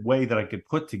composite way that I could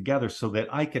put together so that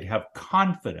I could have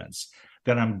confidence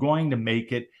that I'm going to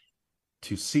make it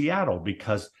to Seattle,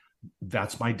 because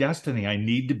that's my destiny. I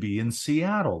need to be in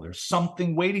Seattle. There's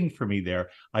something waiting for me there.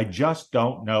 I just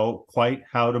don't know quite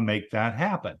how to make that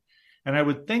happen. And I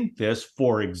would think this,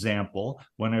 for example,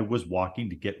 when I was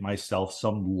walking to get myself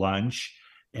some lunch,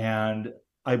 and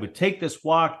I would take this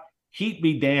walk, heat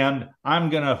be damned, I'm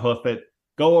going to hoof it,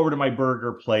 go over to my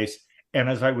burger place. And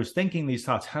as I was thinking these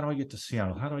thoughts, how do I get to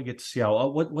Seattle? How do I get to Seattle? Oh,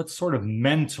 what sort of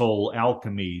mental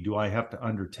alchemy do I have to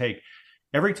undertake?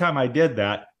 Every time I did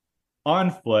that,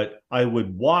 on foot, I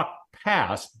would walk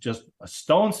past, just a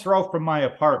stone's throw from my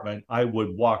apartment, I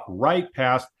would walk right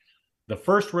past the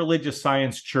First Religious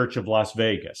Science Church of Las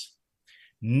Vegas.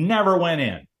 Never went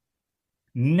in,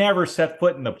 never set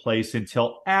foot in the place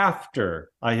until after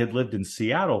I had lived in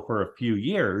Seattle for a few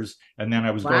years. And then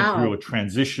I was going through a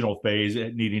transitional phase,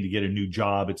 needing to get a new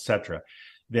job, etc.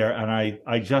 there. And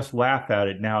I just laugh at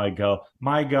it now. I go,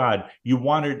 my God, you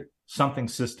wanted something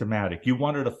systematic. You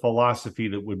wanted a philosophy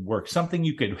that would work, something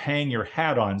you could hang your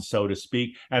hat on, so to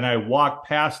speak. And I walked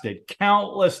past it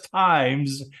countless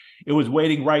times. It was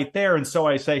waiting right there. And so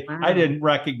I say, I didn't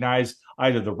recognize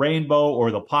either the rainbow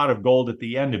or the pot of gold at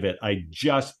the end of it. I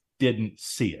just didn't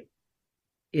see it.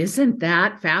 Isn't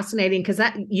that fascinating? Because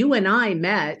you and I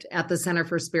met at the Center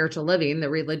for Spiritual Living, the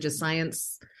Religious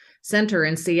Science Center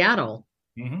in Seattle.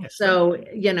 Mm-hmm. So,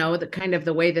 the kind of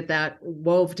the way that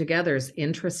wove together is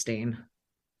interesting.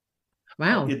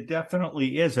 Wow. It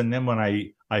definitely is. And then when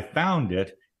I found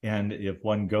it, and if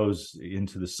one goes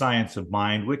into the Science of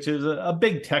Mind, which is a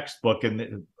big textbook,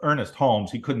 and Ernest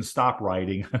Holmes, he couldn't stop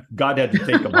writing. God had to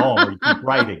take him home or he'd keep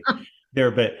writing there.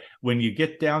 But when you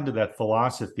get down to that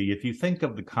philosophy, if you think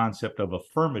of the concept of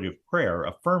affirmative prayer,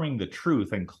 affirming the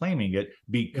truth and claiming it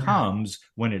becomes,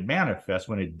 when it manifests,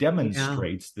 when it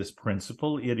demonstrates this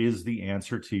principle, it is the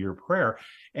answer to your prayer.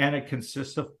 And it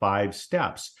consists of 5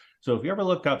 steps. So if you ever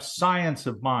look up Science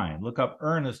of Mind, look up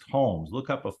Ernest Holmes, look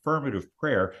up affirmative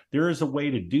prayer, there is a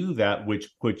way to do that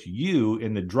which puts you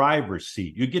in the driver's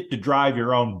seat. You get to drive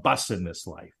your own bus in this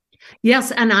life.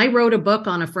 Yes, and I wrote a book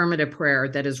on affirmative prayer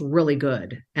that is really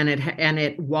good, and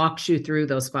it walks you through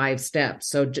those 5 steps.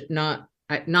 So not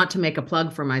to make a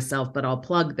plug for myself, but I'll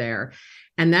plug there.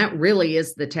 And that really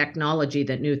is the technology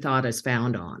that New Thought is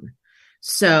found on.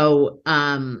 So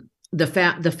the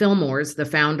Fillmores, the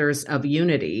founders of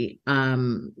Unity,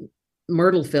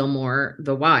 Myrtle Fillmore,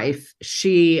 the wife,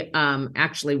 she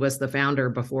actually was the founder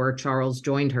before Charles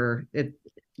joined her.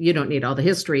 You don't need all the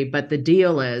history, but the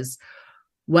deal is,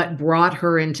 what brought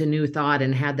her into New Thought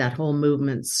and had that whole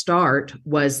movement start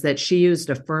was that she used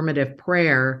affirmative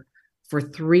prayer for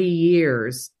 3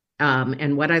 years.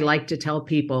 And what I like to tell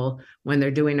people when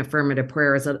they're doing affirmative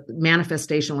prayer is a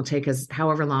manifestation will take us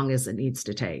however long as it needs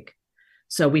to take.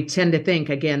 So we tend to think,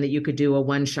 again, that you could do a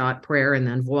one-shot prayer and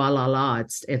then voila,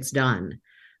 it's done.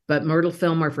 But Myrtle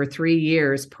Fillmore for 3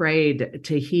 years prayed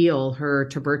to heal her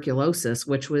tuberculosis,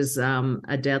 which was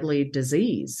a deadly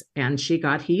disease. And she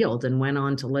got healed and went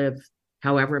on to live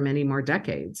however many more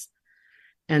decades.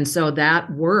 And so that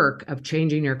work of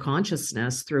changing your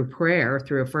consciousness through prayer,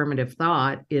 through affirmative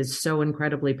thought, is so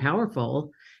incredibly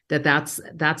powerful that's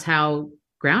how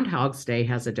Groundhog's Day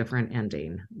has a different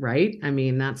ending, right? I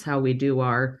mean, that's how we do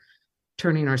our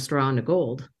turning our straw into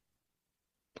gold.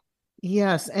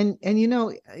 Yes. And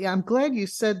I'm glad you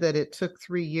said that it took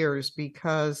 3 years,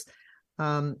 because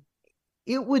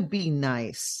it would be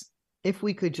nice if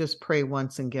we could just pray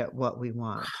once and get what we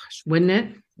want. Gosh, wouldn't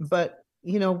it? But,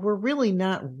 we're really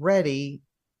not ready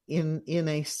in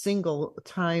a single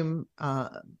time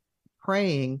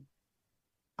praying,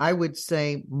 I would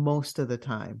say most of the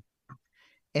time.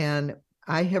 And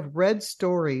I have read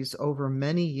stories over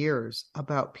many years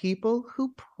about people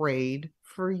who prayed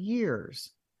for years.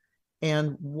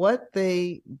 And what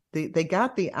they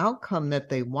got the outcome that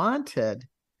they wanted,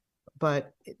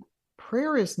 but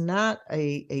prayer is not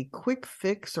a quick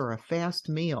fix or a fast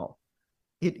meal.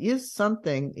 It is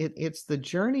something, it's the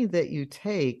journey that you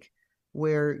take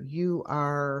where you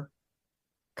are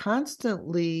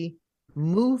constantly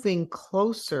moving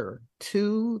closer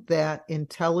to that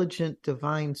intelligent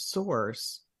divine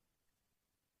source.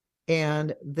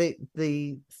 And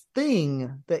the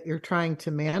thing that you're trying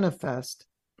to manifest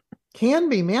can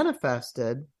be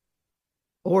manifested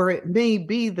Or it may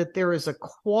be that there is a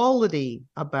quality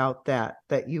about that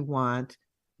you want,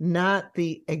 not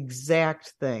the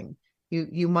exact thing.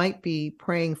 You might be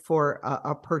praying for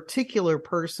a particular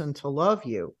person to love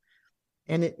you,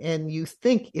 and you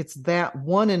think it's that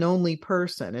one and only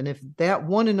person. And if that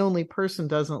one and only person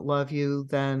doesn't love you,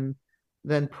 then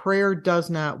prayer does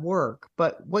not work.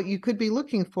 But what you could be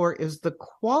looking for is the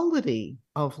quality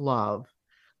of love,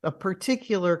 a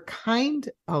particular kind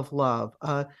of love,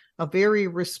 a very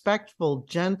respectful,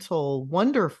 gentle,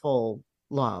 wonderful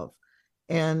love.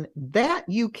 And that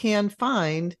you can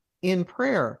find in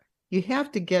prayer. You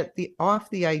have to get off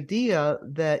the idea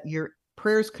that your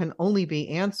prayers can only be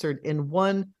answered in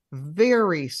one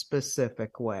very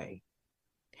specific way.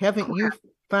 Haven't you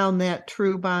found that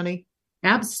true, Bonnie?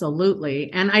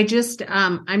 Absolutely. And I just,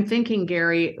 I'm thinking,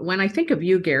 Gary, when I think of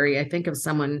you, Gary, I think of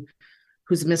someone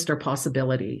who's Mr.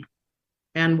 Possibility.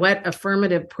 And what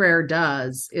affirmative prayer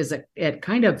does is it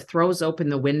kind of throws open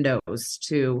the windows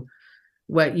to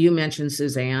what you mentioned,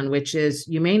 Suzanne, which is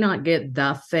you may not get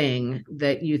the thing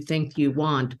that you think you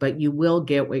want, but you will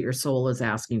get what your soul is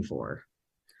asking for,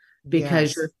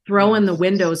 because you're throwing the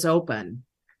windows open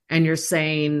and you're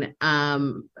saying,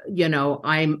 I'm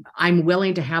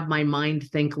willing to have my mind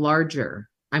think larger.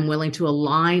 I'm willing to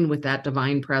align with that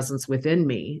divine presence within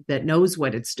me that knows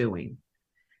what it's doing,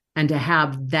 and to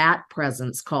have that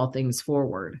presence call things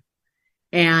forward.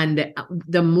 And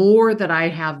the more that I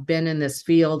have been in this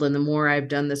field and the more I've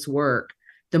done this work,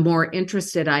 the more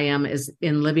interested I am is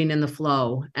in living in the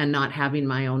flow and not having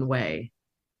my own way.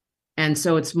 And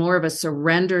so it's more of a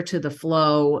surrender to the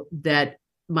flow that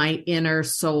my inner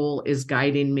soul is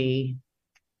guiding me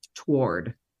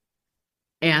toward.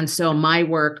 And so my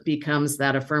work becomes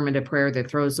that affirmative prayer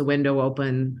that throws the window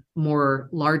open more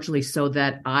largely so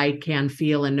that I can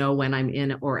feel and know when I'm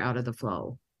in or out of the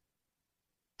flow.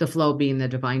 The flow being the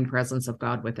divine presence of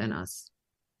God within us.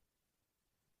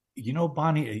 You know,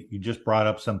 Bonnie, you just brought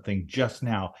up something just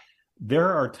now.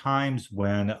 There are times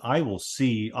when I will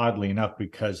see, oddly enough,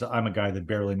 because I'm a guy that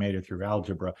barely made it through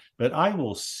algebra, but I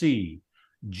will see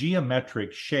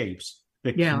geometric shapes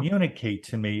that communicate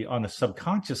to me on a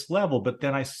subconscious level. But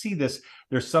then I see this,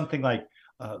 there's something like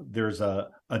there's a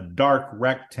dark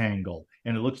rectangle,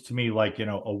 and it looks to me like,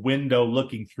 a window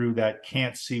looking through that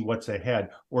can't see what's ahead,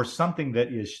 or something that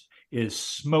is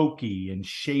smoky and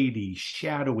shady,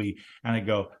 shadowy. And I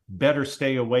go, better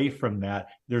stay away from that.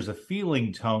 There's a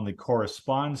feeling tone that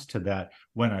corresponds to that.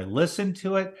 When I listen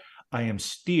to it, I am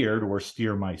steered, or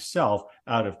steer myself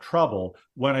out of trouble.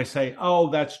 When I say, oh,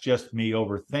 that's just me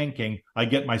overthinking, I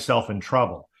get myself in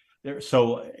trouble.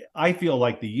 So I feel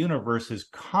like the universe is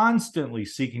constantly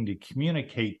seeking to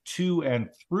communicate to and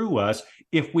through us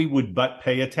if we would but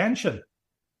pay attention.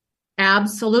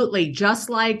 Absolutely. Just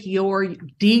like your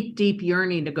deep, deep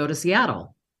yearning to go to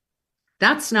Seattle.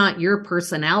 That's not your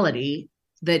personality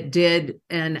that did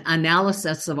an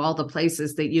analysis of all the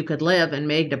places that you could live and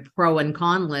made a pro and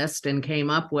con list and came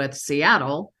up with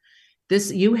Seattle.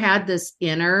 You had this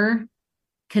inner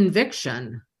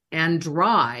conviction and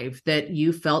drive that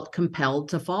you felt compelled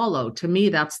to follow. To me,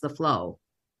 that's the flow.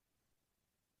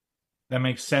 That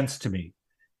makes sense to me.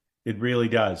 It really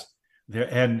does.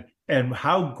 And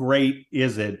how great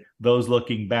is it, those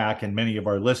looking back, and many of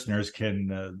our listeners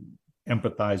can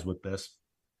empathize with this.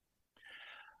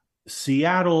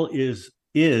 Seattle is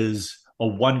a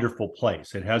wonderful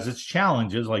place. It has its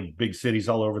challenges, like big cities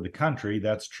all over the country.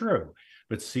 That's true.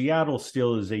 But Seattle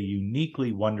still is a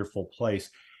uniquely wonderful place.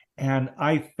 And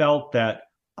I felt that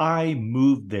I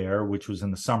moved there, which was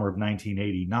in the summer of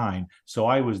 1989. So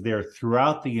I was there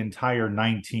throughout the entire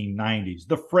 1990s,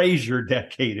 the Fraser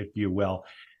decade, if you will.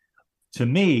 To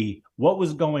me, what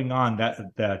was going on,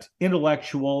 that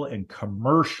intellectual and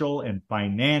commercial and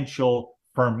financial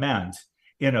ferment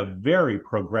in a very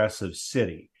progressive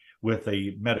city with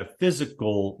a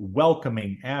metaphysical,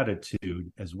 welcoming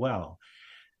attitude as well.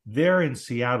 There in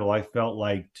Seattle, I felt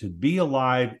like to be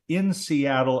alive in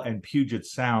Seattle and Puget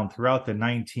Sound throughout the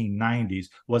 1990s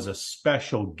was a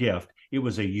special gift. It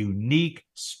was a unique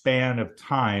span of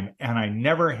time, and I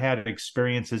never had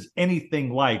experiences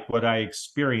anything like what I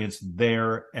experienced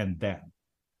there and then.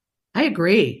 I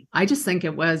agree. I just think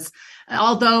it was,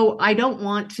 although I don't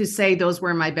want to say those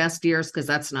were my best years, because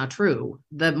that's not true.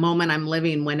 The moment I'm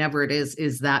living, whenever it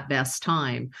is that best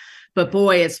time. But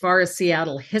boy, as far as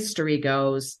Seattle history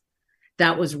goes,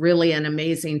 that was really an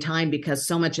amazing time because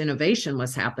so much innovation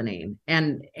was happening.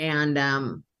 And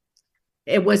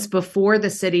it was before the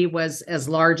city was as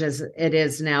large as it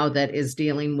is now, that is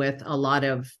dealing with a lot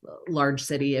of large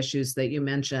city issues that you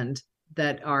mentioned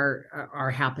that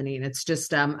are happening. It's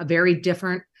just a very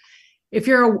different. If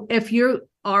you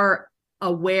are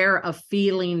aware of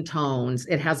feeling tones,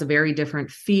 it has a very different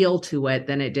feel to it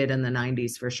than it did in the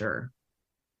 90s for sure.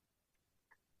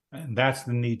 And that's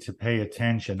the need to pay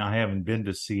attention. I haven't been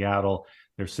to Seattle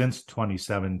there since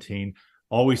 2017.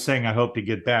 Always saying I hope to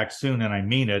get back soon, and I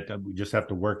mean it. We just have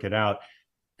to work it out.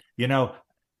 You know,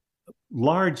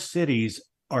 large cities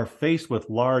are faced with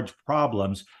large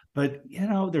problems, but you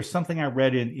know, there's something I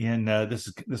read in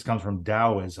this comes from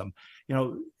Taoism. You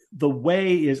know, the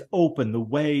way is open, the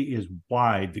way is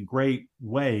wide, the great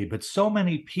way, but so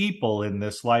many people in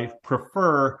this life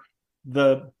prefer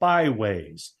the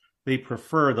byways. They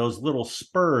prefer those little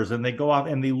spurs, and they go off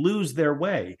and they lose their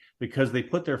way because they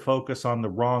put their focus on the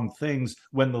wrong things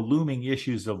when the looming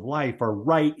issues of life are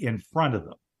right in front of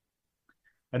them.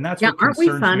 And that's what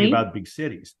concerns me about big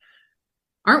cities.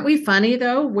 Aren't we funny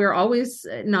though? We're always,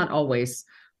 not always,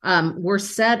 we're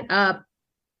set up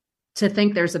to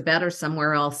think there's a better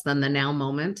somewhere else than the now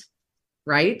moment.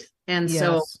 Right. And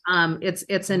so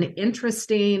it's an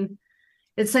interesting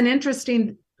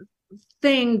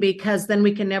thing, because then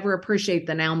we can never appreciate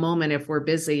the now moment if we're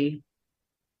busy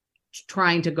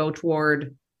trying to go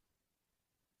toward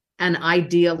an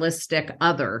idealistic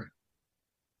other.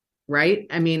 Right.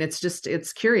 I mean,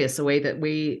 it's curious the way that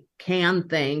we can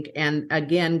think. And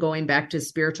again, going back to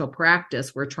spiritual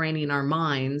practice, we're training our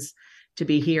minds to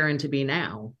be here and to be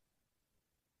now.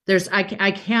 I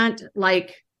can't,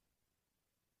 like,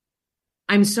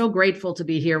 I'm so grateful to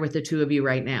be here with the two of you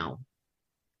right now.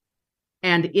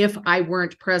 And if I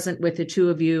weren't present with the two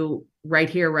of you right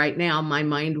here, right now, my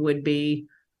mind would be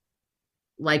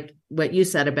like what you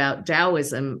said about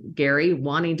Taoism, Gary,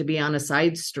 wanting to be on a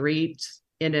side street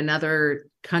in another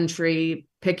country,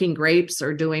 picking grapes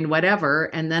or doing whatever.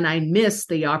 And then I miss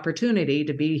the opportunity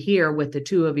to be here with the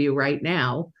two of you right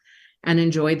now and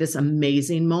enjoy this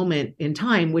amazing moment in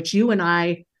time, which you and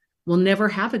I will never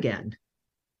have again.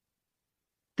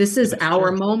 This is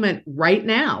our moment right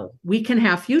now. We can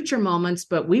have future moments,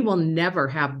 but we will never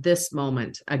have this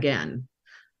moment again.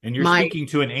 And you're speaking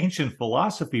to an ancient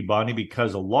philosophy, Bonnie,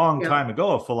 because a long time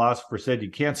ago, a philosopher said you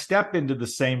can't step into the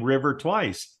same river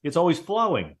twice. It's always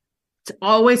flowing. It's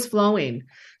always flowing.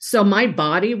 So my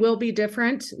body will be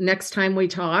different next time we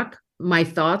talk. My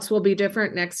thoughts will be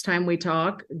different next time we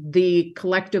talk. The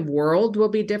collective world will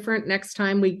be different next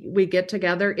time we get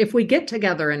together, if we get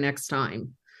together a next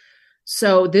time.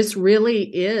 So this really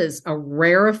is a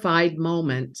rarefied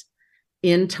moment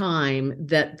in time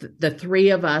that the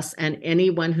three of us and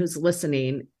anyone who's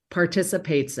listening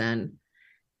participates in.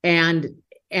 And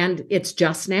it's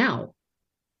just now.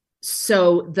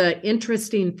 So the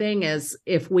interesting thing is,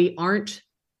 if we aren't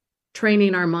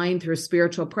training our mind through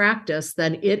spiritual practice,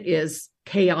 then it is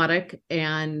chaotic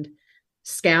and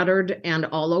scattered and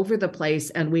all over the place,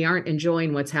 and we aren't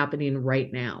enjoying what's happening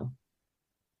right now.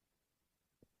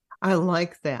 I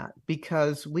like that,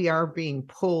 because we are being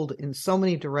pulled in so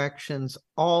many directions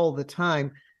all the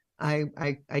time. I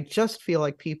just feel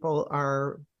like people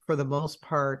are, for the most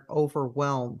part,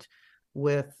 overwhelmed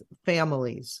with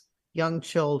families, young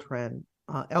children,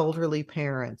 elderly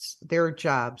parents, their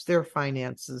jobs, their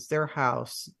finances, their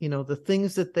house, you know, the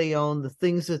things that they own, the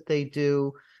things that they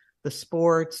do, the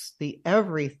sports, the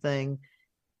everything.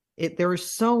 There are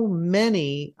so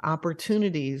many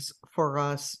opportunities for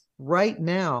us right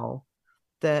now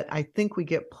that I think we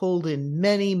get pulled in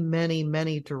many, many,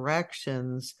 many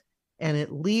directions, and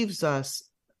it leaves us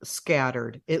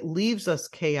scattered. It leaves us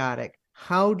chaotic.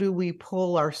 How do we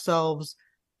pull ourselves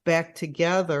back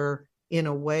together in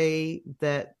a way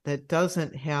that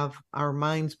doesn't have our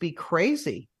minds be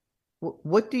crazy?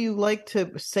 What do you like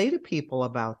to say to people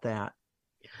about that?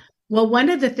 Well, one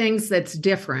of the things that's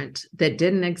different, that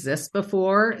didn't exist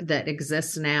before, that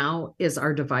exists now, is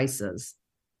our devices.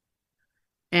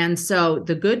 And so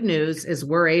the good news is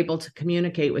we're able to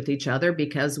communicate with each other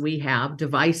because we have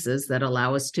devices that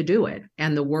allow us to do it.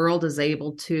 And the world is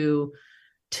able to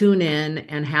tune in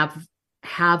and have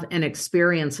an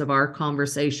experience of our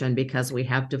conversation because we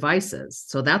have devices.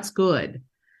 So that's good.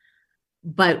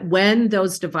 But when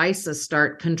those devices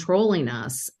start controlling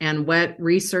us, and what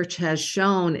research has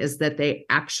shown is that they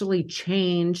actually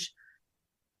change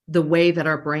the way that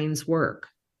our brains work,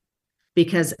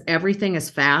 because everything is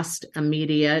fast,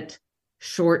 immediate,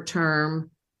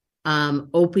 short-term,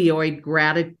 opioid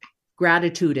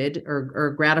gratituded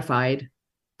or gratified,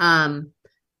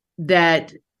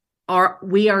 that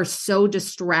we are so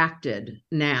distracted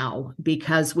now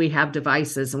because we have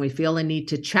devices and we feel a need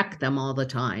to check them all the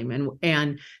time.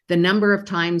 And the number of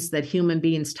times that human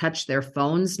beings touch their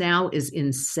phones now is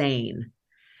insane.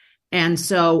 And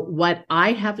so what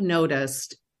I have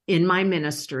noticed in my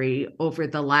ministry over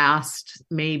the last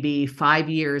maybe 5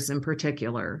 years in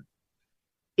particular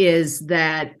is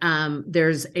that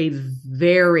there's a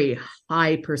very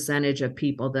high percentage of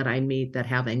people that I meet that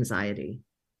have anxiety.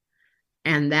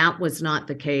 And that was not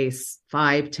the case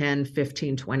 5, 10,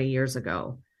 15, 20 years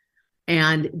ago.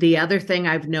 And the other thing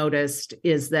I've noticed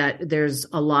is that there's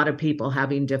a lot of people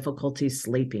having difficulty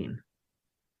sleeping.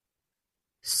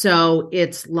 So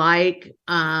it's like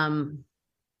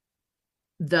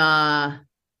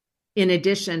in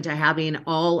addition to having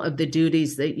all of the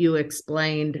duties that you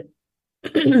explained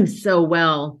so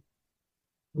well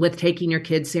with taking your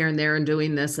kids here and there and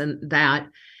doing this and that,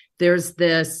 there's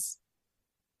this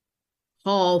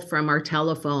call from our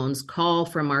telephones, call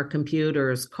from our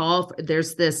computers,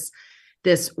 there's this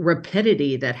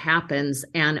rapidity that happens,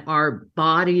 and our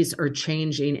bodies are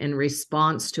changing in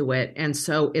response to it. And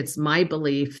so it's my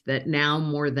belief that now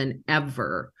more than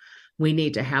ever, we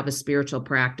need to have a spiritual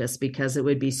practice, because it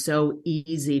would be so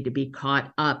easy to be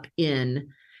caught up in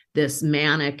this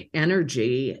manic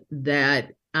energy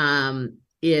that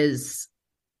is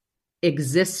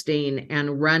existing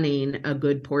and running a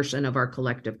good portion of our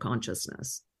collective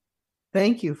consciousness.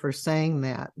 Thank you for saying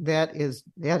that. That is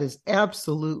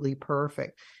absolutely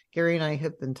perfect. Gary and I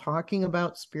have been talking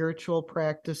about spiritual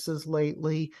practices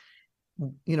lately,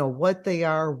 what they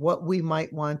are, what we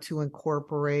might want to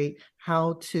incorporate,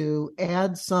 how to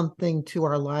add something to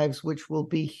our lives, which will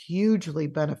be hugely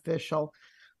beneficial.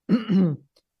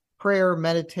 Prayer,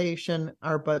 meditation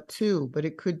are but two, but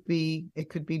it could be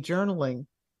journaling.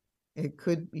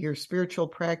 Your spiritual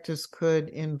practice could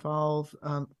involve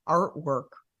artwork,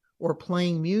 or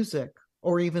playing music,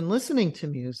 or even listening to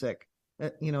music,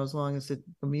 as long as the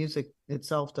music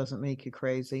itself doesn't make you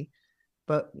crazy.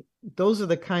 But those are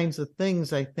the kinds of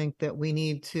things I think that we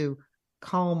need to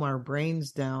calm our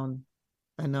brains down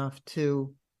enough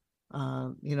to,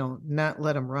 not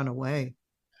let them run away.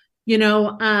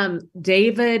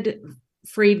 David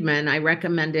Friedman, I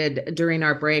recommended during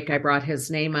our break, I brought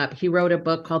his name up. He wrote a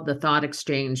book called The Thought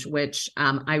Exchange, which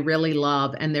I really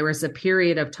love. And there was a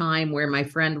period of time where my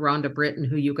friend Rhonda Britton,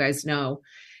 who you guys know,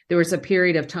 there was a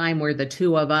period of time where the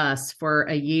two of us for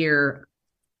a year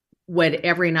would,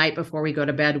 every night before we go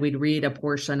to bed, we'd read a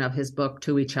portion of his book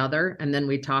to each other, and then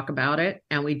we'd talk about it.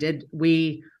 And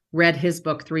we read his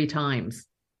book 3 times.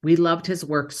 We loved his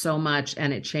work so much,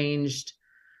 and it changed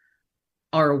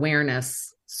our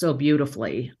awareness so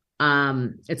beautifully.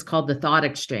 It's called The Thought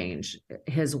Exchange,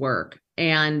 his work.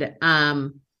 And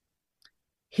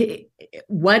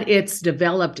what it's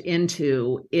developed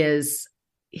into is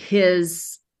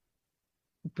his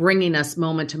bringing us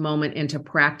moment to moment into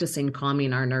practicing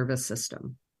calming our nervous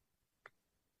system.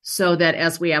 So that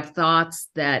as we have thoughts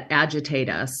that agitate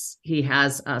us, he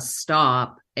has us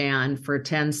stop and for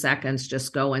 10 seconds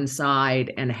just go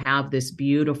inside and have this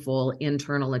beautiful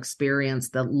internal experience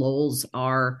that lulls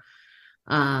our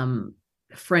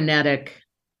frenetic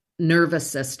nervous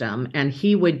system. And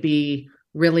he would be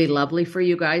really lovely for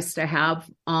you guys to have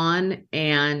on.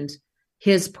 And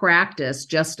his practice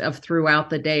just of throughout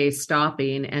the day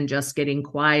stopping and just getting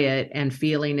quiet and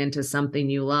feeling into something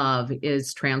you love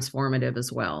is transformative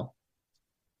as well.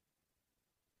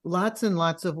 Lots and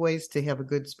lots of ways to have a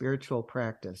good spiritual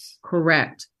practice.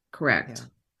 Correct. Yeah.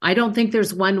 I don't think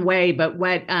there's one way, but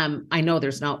what I know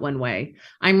there's not one way.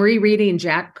 I'm rereading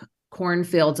Jack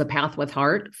Kornfield's A Path with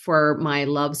Heart for my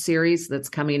love series that's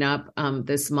coming up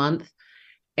this month.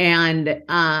 And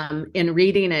in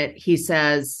reading it, he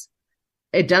says,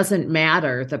 it doesn't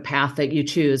matter the path that you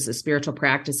choose, the spiritual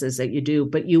practices that you do,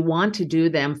 but you want to do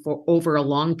them for over a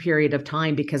long period of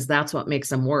time, because that's what makes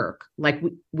them work. Like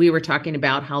we were talking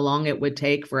about how long it would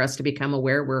take for us to become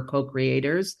aware we're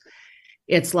co-creators.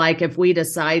 It's like if we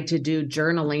decide to do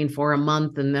journaling for a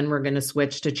month, and then we're going to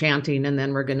switch to chanting, and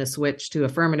then we're going to switch to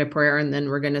affirmative prayer, and then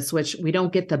we're going to switch, we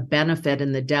don't get the benefit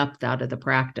and the depth out of the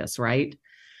practice, right?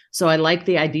 So I like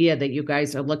the idea that you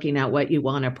guys are looking at what you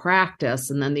want to practice.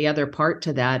 And then the other part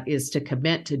to that is to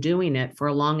commit to doing it for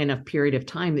a long enough period of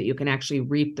time that you can actually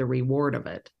reap the reward of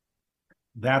it.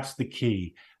 That's the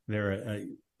key. There,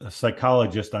 a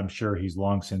psychologist, I'm sure he's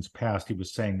long since passed, he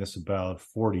was saying this about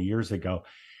 40 years ago.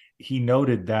 He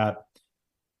noted that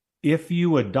if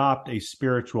you adopt a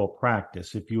spiritual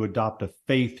practice, if you adopt a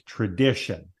faith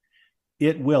tradition,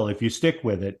 it will, if you stick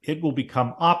with it, it will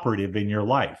become operative in your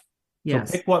life.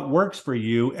 Yes. So pick what works for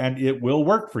you, and it will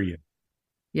work for you.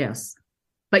 Yes.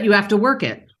 But you have to work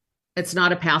it. It's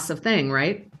not a passive thing,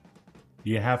 right?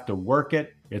 You have to work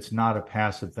it. It's not a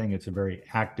passive thing. It's a very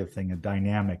active thing, a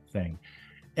dynamic thing.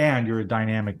 And you're a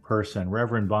dynamic person.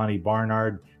 Reverend Bonnie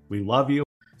Barnard, we love you.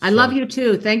 I love you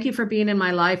too. Thank you for being in my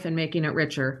life and making it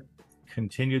richer.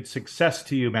 Continued success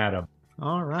to you, madam.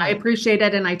 All right. I appreciate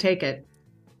it, and I take it.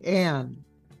 And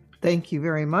Thank you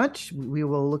very much. We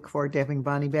will look forward to having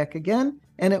Bonnie back again.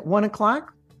 And at 1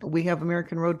 o'clock, we have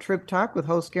American Road Trip Talk with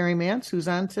host Gary Mance, who's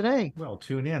on today. Well,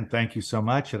 tune in. Thank you so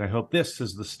much. And I hope this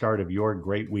is the start of your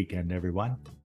great weekend, everyone.